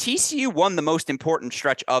 And TCU won the most important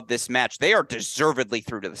stretch of this match. They are deservedly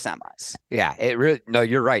through to the semis. Yeah, it really, no,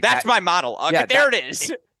 you're right. That's my model. Yeah, there it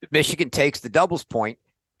is. Michigan takes the doubles point,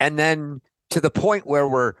 and then to the point where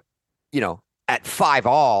we're, you know, at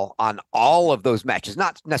 5-all on all of those matches,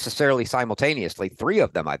 not necessarily simultaneously. 3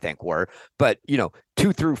 of them, I think, were, but, you know,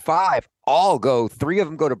 2 through 5 all go, 3 of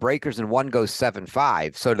them go to breakers and 1 goes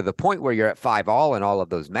 7-5. So to the point where you're at 5-all in all of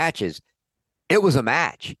those matches, it was a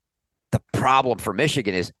match. The problem for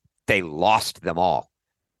Michigan is they lost them all.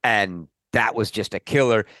 And that was just a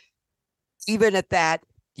killer. Even at that,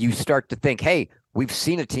 you start to think, hey, we've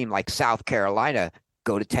seen a team like South Carolina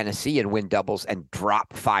go to Tennessee and win doubles and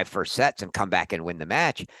drop 5 first sets and come back and win the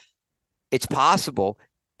match. It's possible,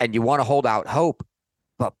 and you want to hold out hope.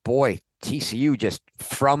 But boy, TCU just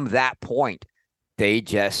from that point, they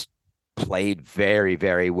just played very,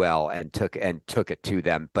 very well and took it to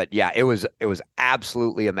them. But yeah, it was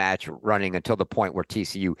absolutely a match running until the point where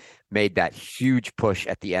TCU made that huge push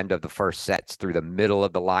at the end of the first sets through the middle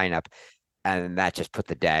of the lineup, and that just put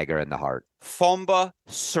the dagger in the heart. Fomba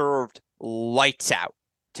served lights out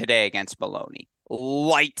today against Maloney.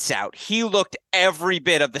 Lights out. He looked every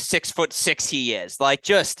bit of the 6'6" he is. Like,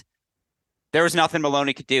 just, there was nothing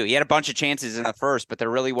Maloney could do. He had a bunch of chances in the first, but there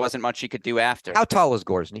really wasn't much he could do after. How tall is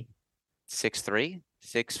Gorsny? 6'3",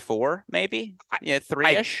 6'4", maybe. Yeah,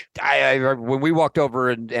 3-ish. I when we walked over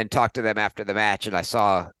and talked to them after the match, and I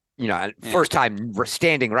saw, you know, first time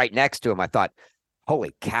standing right next to him, I thought,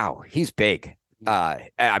 holy cow, he's big.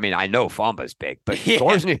 I mean, I know Fomba's big, but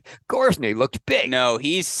Gorsny looked big. No,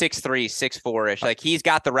 he's 6'3", 6'4"-ish. Like, he's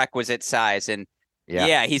got the requisite size, and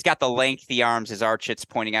yeah, he's got the lengthy arms, as Archit's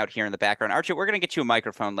pointing out here in the background. Archit, we're going to get you a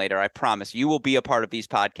microphone later. I promise. You will be a part of these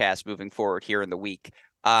podcasts moving forward here in the week.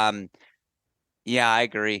 Yeah, I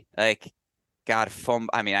agree. Like, God, Fomba.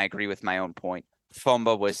 I mean, I agree with my own point.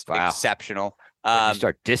 Fomba was exceptional. You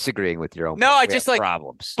start disagreeing with your own. No, I just like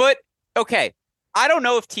problems. But okay. I don't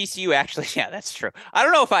know if TCU actually, yeah, that's true. I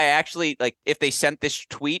don't know if I actually, like, if they sent this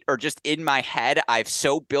tweet or just in my head, I've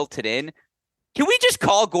so built it in. Can we just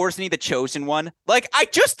call Gorsny the chosen one? Like, I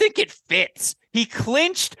just think it fits. He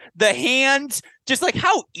clinched the hands, just like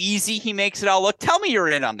how easy he makes it all look. Tell me you're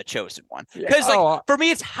in on the chosen one. Because, for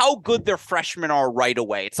me, it's how good their freshmen are right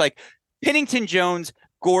away. It's like Pennington Jones,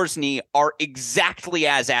 Gorsny are exactly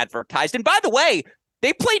as advertised. And by the way,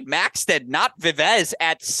 they played Maxted, not Vivez,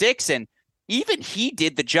 at 6, and even he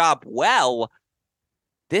did the job well.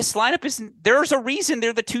 This lineup isn't, there's a reason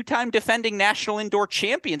they're the 2-time defending national indoor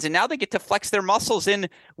champions, and now they get to flex their muscles in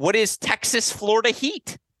what is Texas, Florida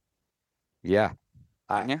heat. Yeah.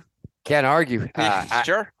 Can't argue.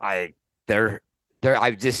 Sure.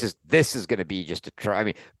 This is going to be just a try. I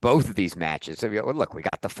mean, both of these matches. I mean, look, we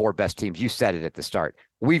got the 4 best teams. You said it at the start.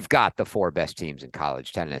 We've got the 4 best teams in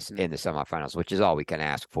college tennis in the semifinals, which is all we can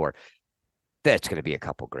ask for. That's going to be a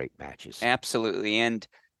couple great matches. Absolutely. And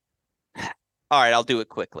all right, I'll do it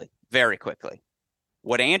quickly, very quickly.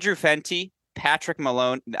 What Andrew Fenty, Patrick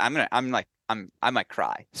Malone, I might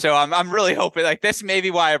cry. So I'm really hoping, like, this may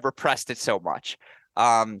be why I've repressed it so much.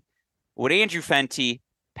 What Andrew Fenty,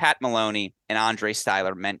 Pat Maloney, and Andre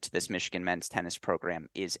Styler meant to this Michigan men's tennis program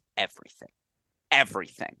is everything.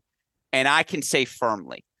 Everything. And I can say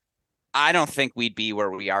firmly, I don't think we'd be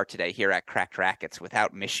where we are today here at Cracked Rackets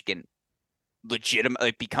without Michigan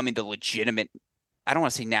legitimately becoming the legitimate, I don't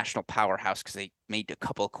want to say national powerhouse because they made a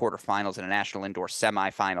couple of quarterfinals and a national indoor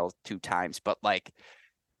semifinal 2 times, but like,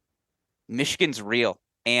 Michigan's real.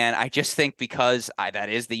 And I just think because that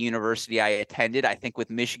is the university I attended, I think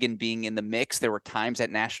with Michigan being in the mix, there were times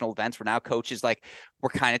at national events where now coaches like were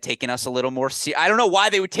kind of taking us a little more. I don't know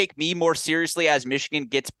why they would take me more seriously as Michigan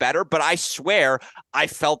gets better, but I swear I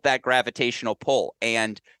felt that gravitational pull.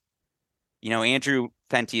 And Andrew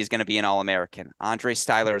Fenty is going to be an All-American. Andre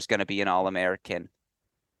Styler is going to be an All-American.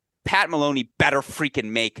 Pat Maloney better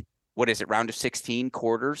freaking make, what is it, round of 16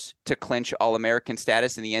 quarters to clinch All-American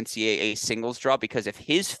status in the NCAA singles draw, because if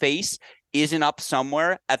his face isn't up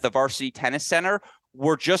somewhere at the Varsity Tennis Center,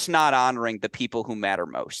 we're just not honoring the people who matter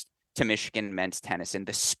most to Michigan men's tennis, and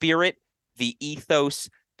the spirit, the ethos,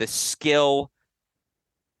 the skill,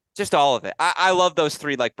 just all of it. I love those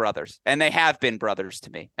three like brothers, and they have been brothers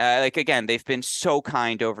to me. Again, they've been so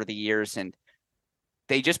kind over the years, and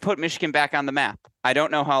they just put Michigan back on the map. I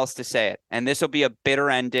don't know how else to say it. And this will be a bitter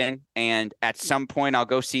ending. And at some point, I'll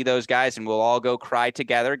go see those guys, and we'll all go cry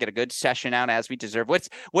together, get a good session out as we deserve.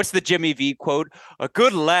 What's the Jimmy V quote? A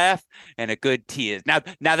good laugh and a good tears. Now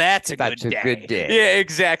that's a good day. Yeah,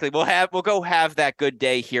 exactly. We'll go have that good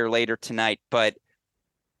day here later tonight. But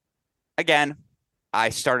again, I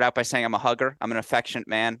started out by saying I'm a hugger. I'm an affectionate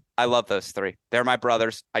man. I love those three. They're my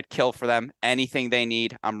brothers. I'd kill for them. Anything they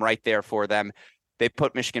need, I'm right there for them. They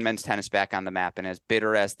put Michigan men's tennis back on the map. And as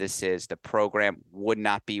bitter as this is, the program would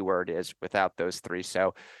not be where it is without those three.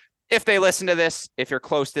 So if they listen to this, if you're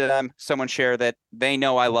close to them, someone share that. They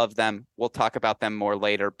know I love them. We'll talk about them more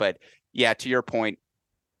later. But yeah, to your point,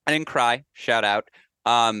 I didn't cry. Shout out.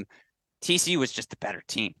 TCU was just the better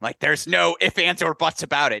team. Like, there's no ifs, ands, or buts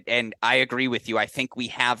about it. And I agree with you. I think we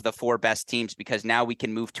have the four best teams, because now we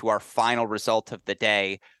can move to our final result of the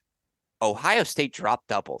day. Ohio State dropped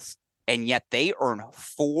doubles, and yet they earn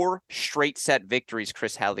 4 straight set victories,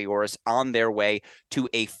 Chris Halioris, on their way to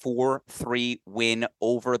a 4-3 win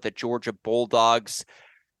over the Georgia Bulldogs.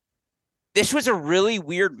 This was a really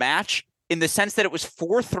weird match in the sense that it was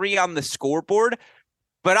 4-3 on the scoreboard,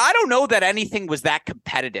 but I don't know that anything was that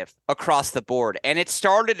competitive across the board. And it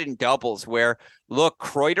started in doubles where, look,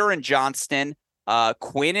 Kreuter and Johnston,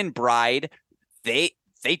 Quinn and Bride, they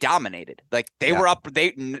dominated. Like, they were up.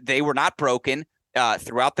 They were not broken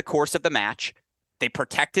throughout the course of the match. They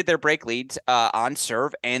protected their break leads on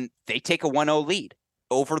serve, and they take a 1-0 lead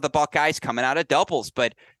over the Buckeyes coming out of doubles.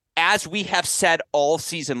 But as we have said all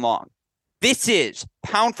season long, this is,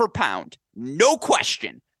 pound for pound, no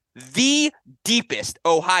question, the deepest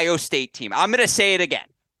Ohio State team. I'm going to say it again.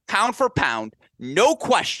 Pound for pound, no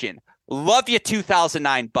question. Love you,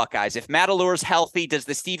 2009 Buckeyes. If Matt Allure's healthy, does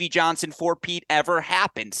the Stevie Johnson 4-peat ever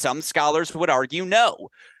happen? Some scholars would argue no.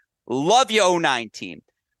 Love you, 09 team.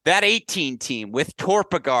 That 18 team with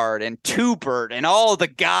Torpegard and Tubert and all the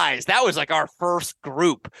guys. That was like our first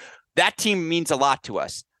group. That team means a lot to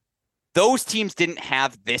us. Those teams didn't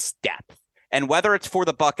have this depth. And whether it's for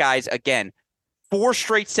the Buckeyes, again, 4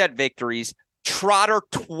 straight set victories, Trotter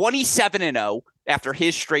 27-0 after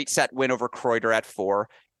his straight set win over Kreuter at 4.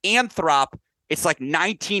 Anthrop, it's like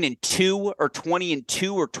 19-2 or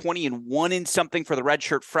 20-2 or 20-1 in something for the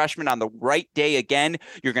redshirt freshman on the right day again.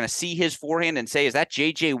 You're going to see his forehand and say, is that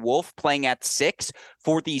J.J. Wolf playing at 6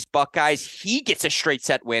 for these Buckeyes? He gets a straight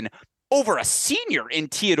set win over a senior in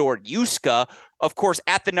Theodore Yuska. Of course,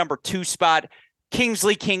 at the number 2 spot,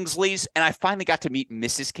 Kingsley's, and I finally got to meet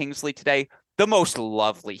Mrs. Kingsley today. The most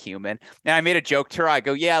lovely human. And I made a joke to her. I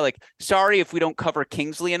go, yeah, like, sorry if we don't cover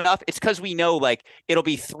Kingsley enough. It's because we know, like, it'll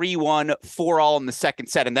be 3-1, 4-all in the second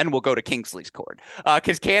set, and then we'll go to Kingsley's court.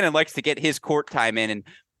 Because Cannon likes to get his court time in. And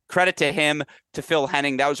credit to him, to Phil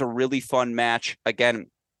Henning. That was a really fun match. Again,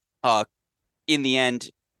 in the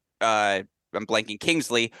end, I'm blanking,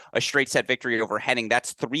 Kingsley, a straight set victory over Henning.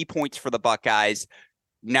 That's 3 points for the Buckeyes.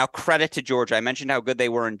 Now, credit to Georgia. I mentioned how good they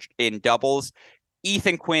were in doubles.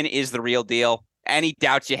 Ethan Quinn is the real deal. Any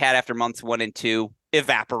doubts you had after months 1 and 2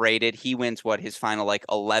 evaporated. He wins his final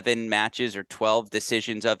 11 matches or 12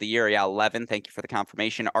 decisions of the year. Yeah, 11. Thank you for the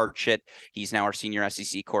confirmation, Archit. He's now our senior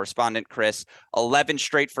SEC correspondent, Chris. 11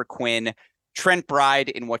 straight for Quinn. Trent Bride,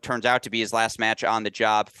 in what turns out to be his last match on the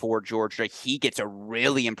job for Georgia, he gets a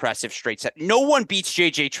really impressive straight set. No one beats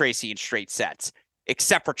JJ Tracy in straight sets,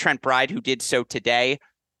 except for Trent Bride, who did so today.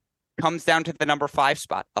 Comes down to the number 5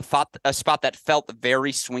 spot, a spot that felt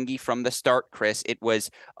very swingy from the start, Chris. It was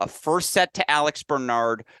a first set to Alex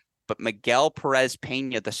Bernard, but Miguel Perez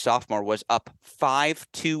Pena, the sophomore, was up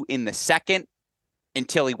 5-2 in the second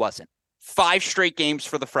until he wasn't. 5 straight games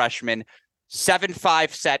for the freshman,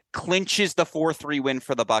 7-5 set, clinches the 4-3 win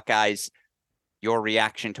for the Buckeyes. Your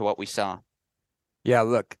reaction to what we saw? Yeah,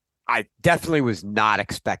 look, I definitely was not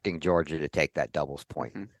expecting Georgia to take that doubles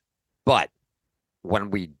point. But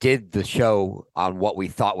when we did the show on what we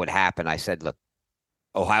thought would happen, I said, look,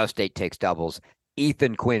 Ohio State takes doubles,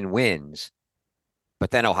 Ethan Quinn wins,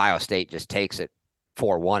 but then Ohio State just takes it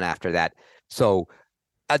 4-1 after that. So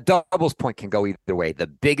a doubles point can go either way. The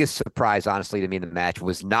biggest surprise, honestly, to me in the match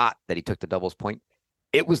was not that he took the doubles point.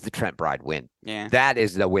 it was the Trent Bride win. Yeah. That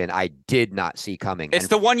is the win I did not see coming. It's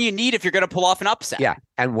the one you need if you're going to pull off an upset. Yeah.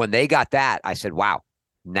 And when they got that, I said, wow,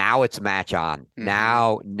 now it's match on.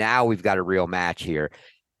 Now we've got a real match here.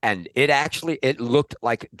 And it looked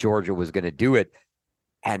like Georgia was going to do it.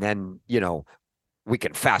 And then, we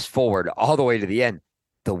can fast forward all the way to the end.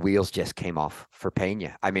 The wheels just came off for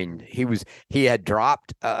Pena. I mean, he had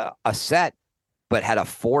dropped a set, but had a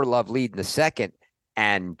 4-love lead in the second.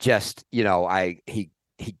 And just, he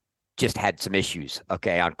just had some issues,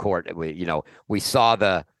 on court. We saw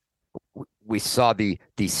the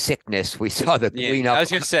sickness. We saw the cleanup. I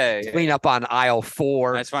was going to say cleanup on aisle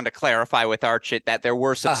 4. I just wanted to clarify with Arch that there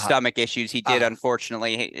were some stomach issues. He did,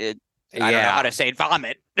 unfortunately. I don't know how to say it,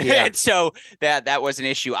 vomit. Yeah. And so that was an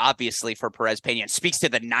issue, obviously, for Perez Pena. It speaks to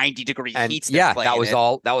the 90-degree heat. Yeah, that was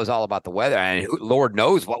all about the weather. And Lord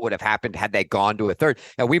knows what would have happened had they gone to a third.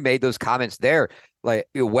 And we made those comments there, like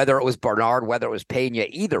whether it was Bernard, whether it was Pena,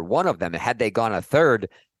 either one of them, had they gone a third,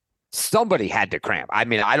 somebody had to cramp. I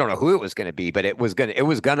mean, I don't know who it was going to be, but it was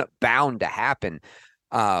bound to happen.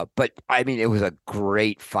 But I mean, it was a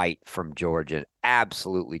great fight from Georgia,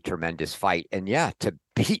 absolutely tremendous fight. And to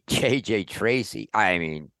beat JJ Tracy, I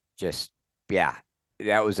mean, that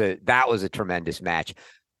was a tremendous match.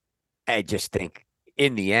 I just think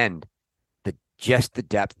in the end, the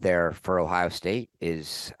depth there for Ohio State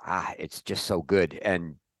is it's just so good.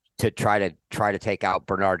 And to try to take out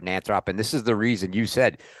Bernard and Anthrop, and this is the reason you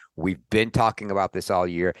said we've been talking about this all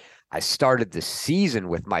year. I started the season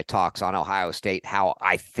with my talks on Ohio State, how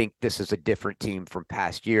I think this is a different team from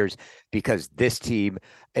past years, because this team,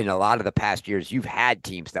 in a lot of the past years, you've had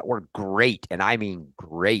teams that were great, and I mean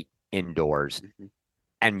great indoors,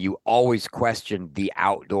 and you always question the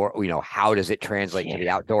outdoor, how does it translate to the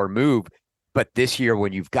outdoor move? But this year,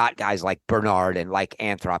 when you've got guys like Bernard and like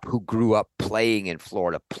Anthrop, who grew up playing in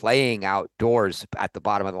Florida, playing outdoors at the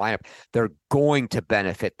bottom of the lineup, they're going to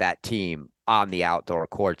benefit that team on the outdoor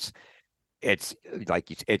courts. It's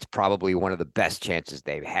it's probably one of the best chances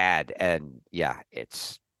they've had. And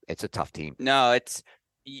it's a tough team. No,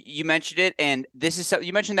 you mentioned it. And this is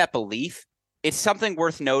you mentioned that belief. It's something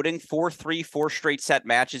worth noting. 4-3, 4 straight set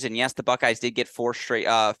matches. And yes, the Buckeyes did get 4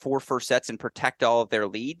 first sets and protect all of their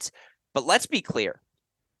leads. But let's be clear.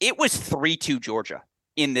 It was 3-2 Georgia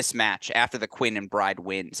in this match after the Quinn and Bride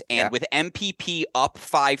wins. And with MPP up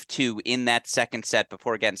 5-2 in that second set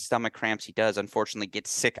before, again, stomach cramps, he does unfortunately get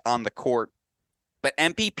sick on the court. But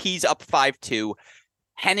MPP's up 5-2.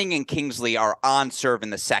 Henning and Kingsley are on serve in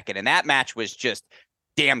the second. And that match was just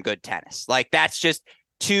damn good tennis. Like, that's just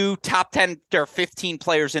 2 top 10 or 15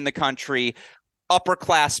 players in the country,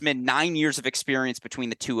 upperclassmen, 9 years of experience between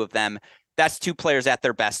the two of them. That's 2 players at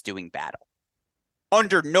their best doing battle.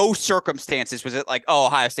 Under no circumstances was it like, oh,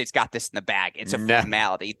 Ohio State's got this in the bag. It's a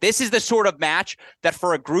formality. This is the sort of match that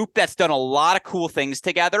for a group that's done a lot of cool things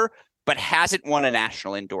together, but hasn't won a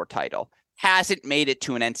national indoor title, hasn't made it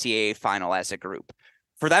to an NCAA final as a group,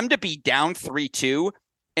 for them to be down 3-2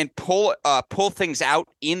 and pull things out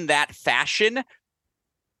in that fashion.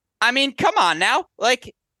 I mean, come on now.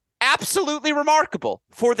 Like, absolutely remarkable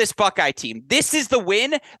for this Buckeye team. This is the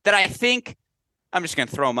win that I think, I'm just going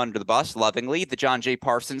to throw them under the bus lovingly, the John J.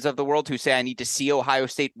 Parsons of the world, who say I need to see Ohio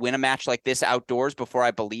State win a match like this outdoors before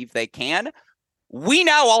I believe they can. We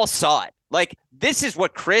now all saw it. Like, this is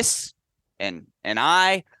what Chris and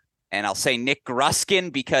I, and I'll say Nick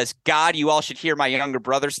Gruskin, because God, you all should hear my younger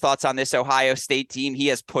brother's thoughts on this Ohio State team. He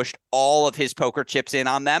has pushed all of his poker chips in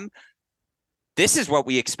on them. This is what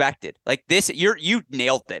we expected. Like, this, you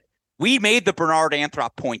nailed it. We made the Bernard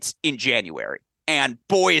Anthrop points in January, and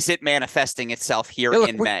boy, is it manifesting itself here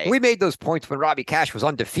in May. We made those points when Robbie Cash was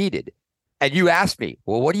undefeated. And you asked me,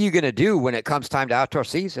 well, what are you going to do when it comes time to outdoor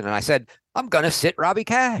season? And I said, I'm going to sit Robbie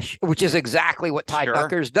Cash, which is exactly what Ty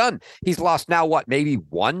Tucker's done. He's lost now, maybe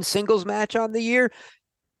 1 singles match on the year?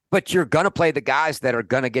 But you're going to play the guys that are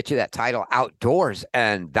going to get you that title outdoors,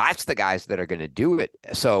 and that's the guys that are going to do it.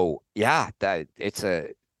 So,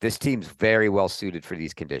 this team's very well suited for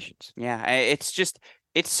these conditions. Yeah, it's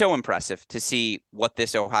so impressive to see what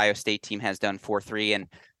this Ohio State team has done 4-3. And,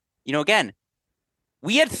 again,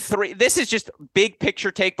 we had 3. This is just big picture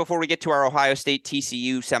take before we get to our Ohio State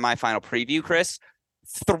TCU semifinal preview, Chris.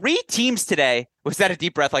 3 teams today. Was that a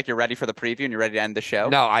deep breath like you're ready for the preview and you're ready to end the show?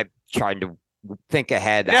 No, I'm trying to think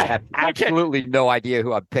ahead. I have absolutely no idea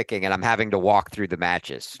who I'm picking, and I'm having to walk through the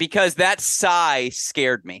matches. Because that sigh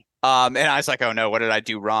scared me. And I was like, oh no, what did I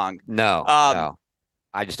do wrong? No.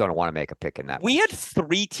 I just don't want to make a pick in that. We had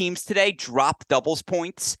 3 teams today drop doubles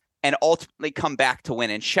points and ultimately come back to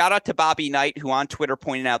win. And shout out to Bobby Knight, who on Twitter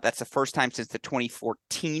pointed out that's the first time since the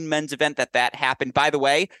 2014 men's event that happened. By the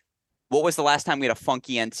way, what was the last time we had a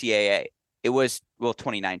funky NCAA? It was, well,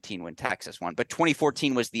 2019 when Texas won, but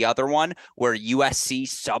 2014 was the other one where USC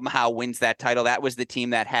somehow wins that title. That was the team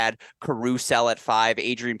that had Carousel at 5,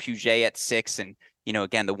 Adrian Puget at 6, and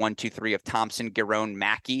again, the 1-2-3 of Thompson, Garone,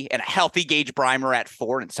 Mackey, and a healthy Gage Breimer at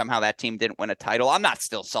 4, and somehow that team didn't win a title. I'm not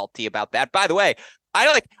still salty about that. By the way,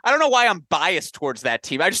 I don't know why I'm biased towards that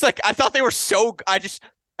team. I thought they were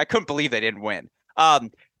I couldn't believe they didn't win.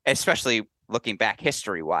 Especially looking back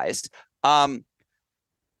history-wise.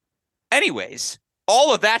 Anyways,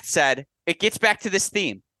 all of that said, it gets back to this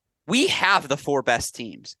theme. We have the 4 best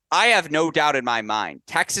teams. I have no doubt in my mind.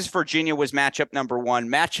 Texas, Virginia was matchup number 1.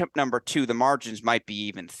 Matchup number 2, the margins might be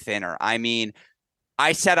even thinner. I mean,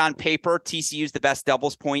 I said on paper, TCU's the best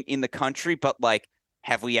doubles point in the country, but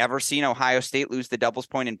have we ever seen Ohio State lose the doubles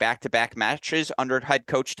point in back-to-back matches under head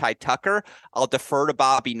coach Ty Tucker? I'll defer to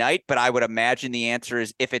Bobby Knight, but I would imagine the answer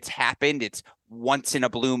is if it's happened, it's once in a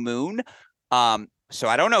blue moon. So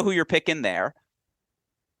I don't know who you're picking there.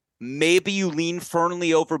 Maybe you lean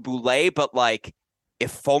Fernley over Boulay, but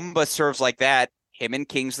if Fomba serves like that, him and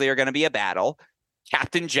Kingsley are going to be a battle.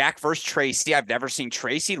 Captain Jack versus Tracy. I've never seen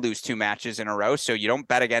Tracy lose 2 matches in a row, so you don't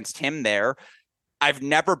bet against him there. I've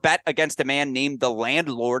never bet against a man named the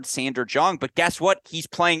Landlord, Sander Jong, but guess what? He's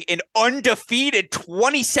playing an undefeated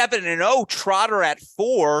 27-0 Trotter at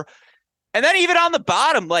 4. And then even on the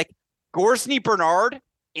bottom, Gorsny Bernard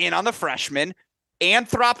in on the freshman.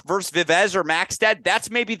 Anthrop versus Vivez or Maxted,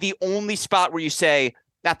 that's maybe the only spot where you say,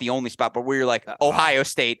 not the only spot, but where you're Ohio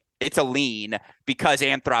State, it's a lean because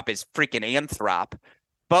Anthrop is freaking Anthrop.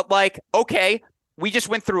 But okay, we just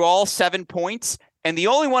went through all 7 points. And the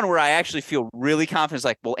only one where I actually feel really confident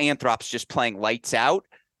is well, Anthrop's just playing lights out.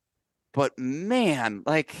 But man,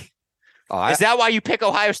 is that why you pick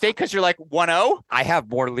Ohio State? Because you're 1-0? I have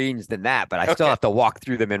more leans than that, but I still have to walk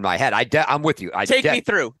through them in my head. I'm with you. Take me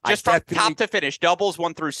through, just from top to finish. Doubles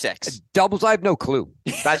 1 through 6. Doubles, I have no clue.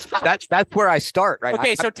 That's where I start, right?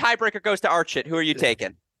 Okay, so tiebreaker goes to Archit. Who are you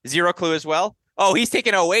taking? 0 clue as well? Oh, he's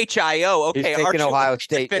taking OHIO. Okay, he's taking Archit, Ohio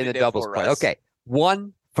State in the doubles play. Okay,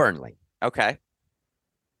 1, Fernley. Okay,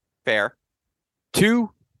 fair. 2,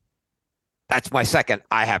 that's my second.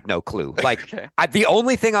 I have no clue. Okay. The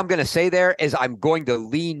only thing I'm going to say there is I'm going to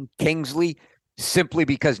lean Kingsley simply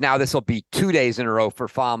because now this will be 2 days in a row for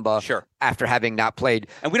Fomba. Sure. After having not played.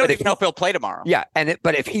 And we don't even know if he'll play tomorrow. Yeah.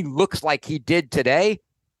 But if he looks like he did today,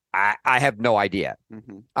 I have no idea.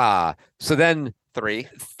 Mm-hmm. So then 3.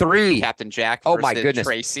 Three. Captain Jack Oh versus my goodness.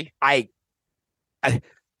 Tracy. I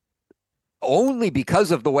only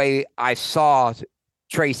because of the way I saw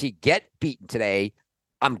Tracy get beaten today,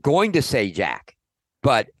 I'm going to say Jack,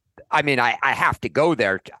 but I mean, I have to go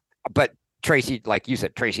there. But Tracy, like you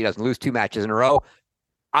said, Tracy doesn't lose 2 matches in a row.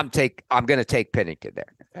 I'm going to take Pennington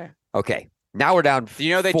there. Okay. Now we're down. Do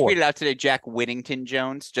you know they 4. tweeted out today Jack Whittington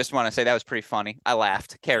Jones? Just want to say that was pretty funny. I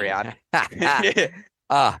laughed. Carry on.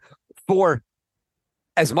 4.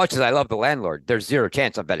 As much as I love the Landlord, there's 0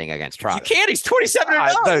 chance I'm betting against Trotter. You can't. He's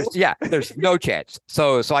 27-0. There's no chance.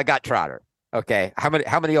 So I got Trotter. Okay. How many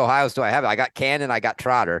Ohios do I have? I got Cannon. I got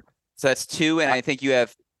Trotter. So that's 2, and I think you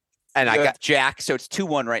have. And I got Jack. So it's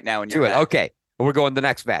 2-1 right now in your head. Okay. We're going the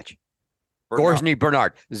next match. Gorsny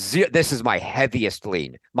Bernard. This is my heaviest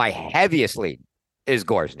lean. My heaviest lean is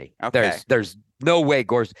Gorsny. Okay. There's no way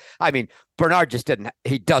Gorsny. I mean, Bernard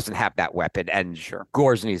doesn't have that weapon, and sure,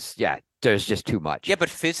 Gorsny's there's just too much. Yeah, but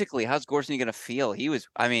physically, how's Gorsny going to feel?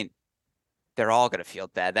 They're all going to feel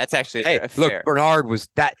bad. That's actually fair. Look, Bernard was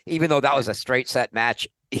that, even though that was a straight set match,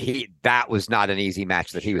 that was not an easy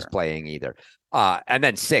match that he was playing either. And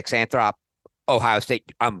then 6, Anthrop, Ohio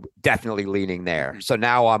State. I'm definitely leaning there. So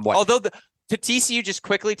now I'm what? Although to TCU, just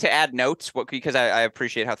quickly to add notes, because I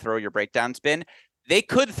appreciate how thorough your breakdown's been. They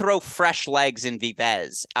could throw fresh legs in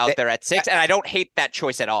Vivez out there at 6, and I don't hate that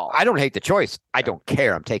choice at all. I don't hate the choice. I don't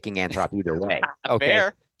care. I'm taking Anthrop either way. Okay.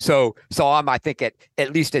 Fair. So I think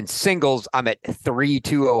at least in singles, I'm at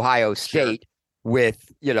 3-2 Ohio State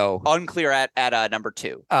with, unclear at number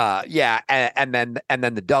 2. And then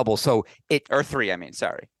the double. So or 3,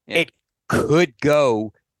 sorry. Yeah. It could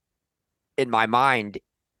go in my mind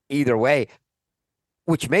either way,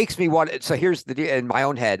 which makes me want. So here's the deal in my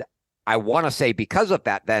own head. I want to say because of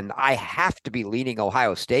that, then I have to be leaning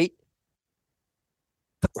Ohio State.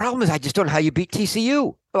 The problem is I just don't know how you beat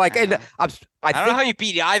TCU. I don't know how you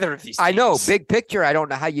beat either of these teams. I know, big picture, I don't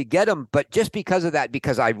know how you get them, but just because of that,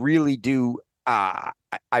 because I really do,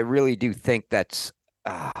 think that's,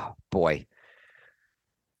 boy.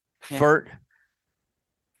 Yeah.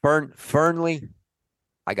 Fernley.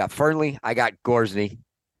 I got Fernley. I got Gorsny.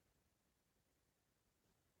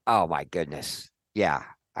 Oh my goodness. Yeah.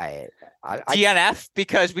 I, DNF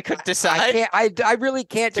because we couldn't decide. I really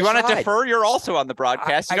can't. Do you want to defer? You're also on the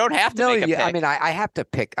broadcast. You don't have to make a pick. I mean, I have to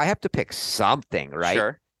pick. I have to pick something, right?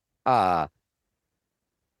 Sure. I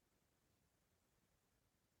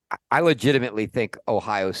legitimately think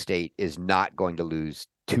Ohio State is not going to lose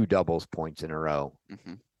 2 doubles points in a row,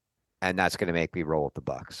 and that's going to make me roll with the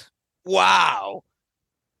Bucks. Wow,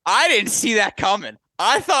 I didn't see that coming.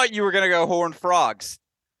 I thought you were going to go Horned Frogs.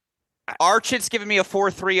 Archit's giving me a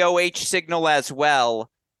 4-3 OH signal as well.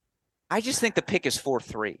 I just think the pick is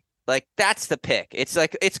 4-3. Like, that's the pick. It's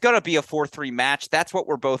like, it's going to be a 4-3 match. That's what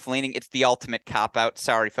we're both leaning. It's the ultimate cop-out.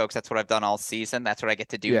 Sorry, folks. That's what I've done all season. That's what I get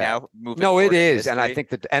to do now. No, it is. And I think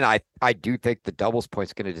that, and I do think the doubles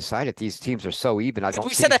point's going to decide it. These teams are so even.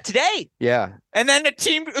 We said that today. Yeah. And then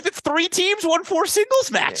the 3 teams won 4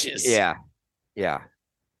 singles matches. Yeah. Yeah.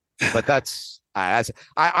 But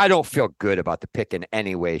I don't feel good about the pick in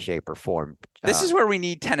any way, shape, or form. This is where we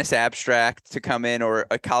need Tennis Abstract to come in, or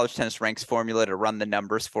a college tennis ranks formula to run the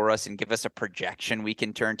numbers for us and give us a projection we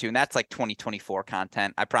can turn to. And that's like 2024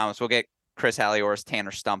 content. I promise we'll get Chris Halioris,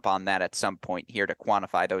 Tanner Stump on that at some point here to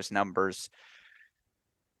quantify those numbers.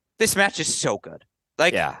 This match is so good.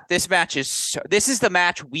 This is the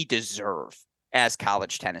match we deserve as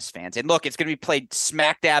college tennis fans. And look, it's going to be played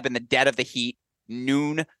smack dab in the dead of the heat,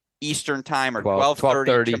 noon Eastern time, or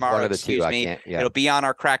 12:30 tomorrow. Excuse me. It'll be on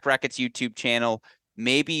our Cracked Rackets YouTube channel.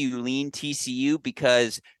 Maybe you lean TCU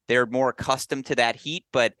because they're more accustomed to that heat,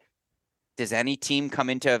 but does any team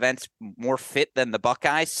come into events more fit than the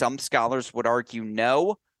Buckeyes? Some scholars would argue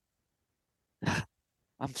no.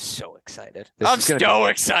 I'm so excited.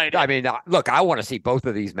 Excited. I mean, look, I want to see both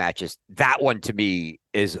of these matches. That one to me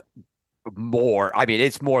is more. I mean,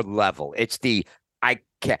 it's more level. It's the I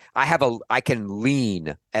can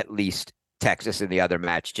lean at least Texas in the other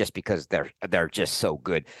match just because they're just so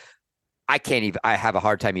good. I have a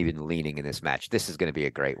hard time even leaning in this match. This is going to be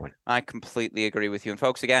a great one. I completely agree with you. And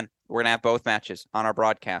folks, again, we're going to have both matches on our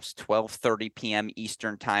broadcast, 12:30 p.m.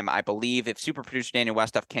 Eastern time. I believe if super producer Daniel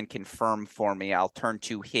Westoff can confirm for me, I'll turn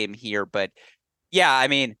to him here. But yeah, I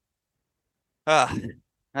mean, simultaneous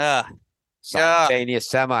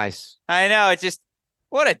semis. I know. It's just,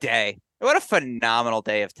 what a day. What a phenomenal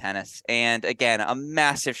day of tennis. And again, a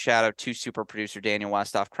massive shout out to super producer Daniel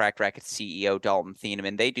Westoff, Cracked Rackets CEO Dalton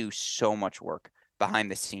Thieneman. They do so much work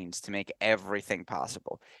behind the scenes to make everything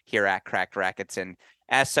possible here at Cracked Rackets. And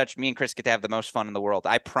as such, me and Chris get to have the most fun in the world.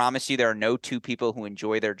 I promise you there are no 2 people who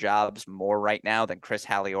enjoy their jobs more right now than Chris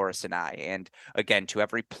Halioris and I. And again, to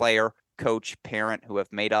every player, coach, parent who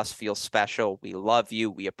have made us feel special, we love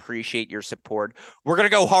you. We appreciate your support. We're going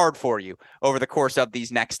to go hard for you over the course of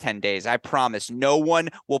these next 10 days. I promise no one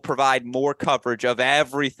will provide more coverage of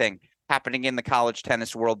everything happening in the college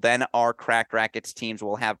tennis world than our Cracked Rackets teams.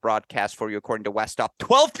 Will have broadcast for you according to Westoff,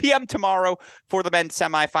 12 p.m. tomorrow for the men's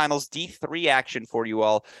semifinals. D3 action for you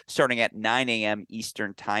all starting at 9 a.m.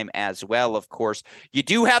 Eastern time as well. Of course, you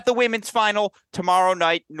do have the women's final tomorrow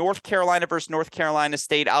night, North Carolina versus North Carolina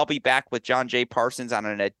State. I'll be back with John J. Parsons on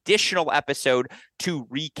an additional episode to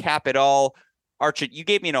recap it all. Archit, you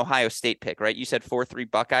gave me an Ohio State pick, right? You said 4-3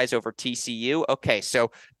 Buckeyes over TCU. Okay, so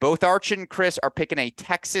both Archit and Chris are picking a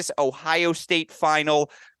Texas-Ohio State final.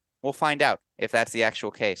 We'll find out if that's the actual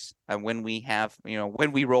case. And when we have,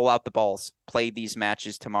 when we roll out the balls, play these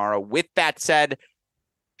matches tomorrow. With that said,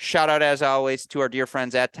 shout out as always to our dear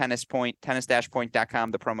friends at Tennis Point, tennis-point.com.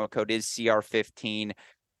 The promo code is CR15.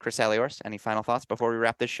 Chris Halioris, any final thoughts before we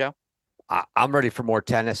wrap this show? I'm ready for more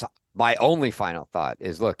tennis. My only final thought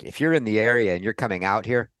is, look, if you're in the area and you're coming out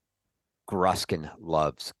here, Gruskin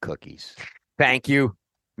loves cookies. Thank you,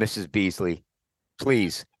 Mrs. Beasley.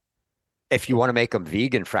 Please, if you want to make them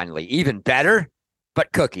vegan friendly, even better,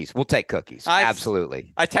 but cookies. We'll take cookies.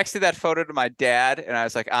 Absolutely. I texted that photo to my dad and I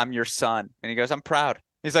was like, I'm your son. And he goes, I'm proud.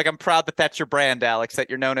 He's like, I'm proud that that's your brand, Alex, that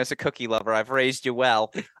you're known as a cookie lover. I've raised you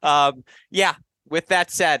well. Yeah. With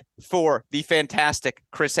that said, for the fantastic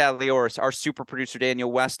Chris Halioris, our super producer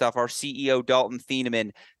Daniel Westoff, our CEO Dalton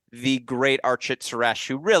Thieneman, the great Archit Suresh,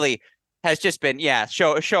 who really has just been,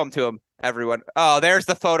 show him to him, everyone. Oh, there's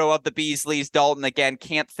the photo of the Beasleys. Dalton, again,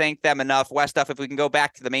 can't thank them enough. Westoff, if we can go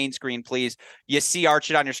back to the main screen, please. You see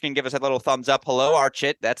Archit on your screen. Give us a little thumbs up. Hello,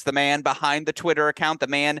 Archit. That's the man behind the Twitter account, the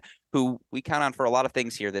man who we count on for a lot of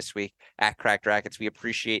things here this week at Cracked Rackets. We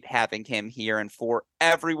appreciate having him here. And for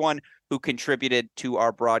everyone who contributed to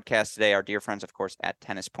our broadcast today, our dear friends, of course, at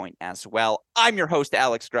Tennis Point as well. I'm your host,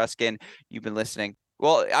 Alex Gruskin. You've been listening.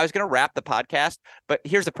 Well, I was going to wrap the podcast, but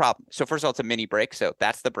here's the problem. So first of all, it's a mini break. So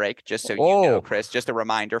that's the break, just so you know, Chris, just a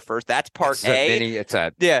reminder first. That's part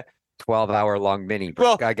A. 12-hour long mini.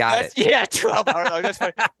 Well, I got it. Yeah, 12 hours long. That's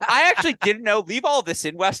funny. I actually didn't know. Leave all this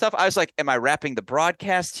in, West stuff. I was like, am I wrapping the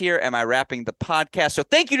broadcast here? Am I wrapping the podcast? So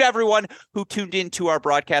thank you to everyone who tuned in to our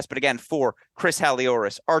broadcast. But again, for Chris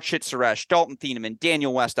Halioris, Archit Suresh, Dalton Thieneman,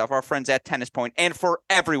 Daniel Westoff, our friends at Tennis Point, and for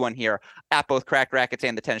everyone here at both Cracked Rackets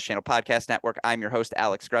and the Tennis Channel Podcast Network, I'm your host,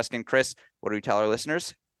 Alex Gruskin. Chris, what do we tell our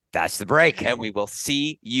listeners? That's the break. And we will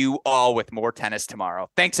see you all with more tennis tomorrow.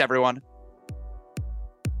 Thanks, everyone.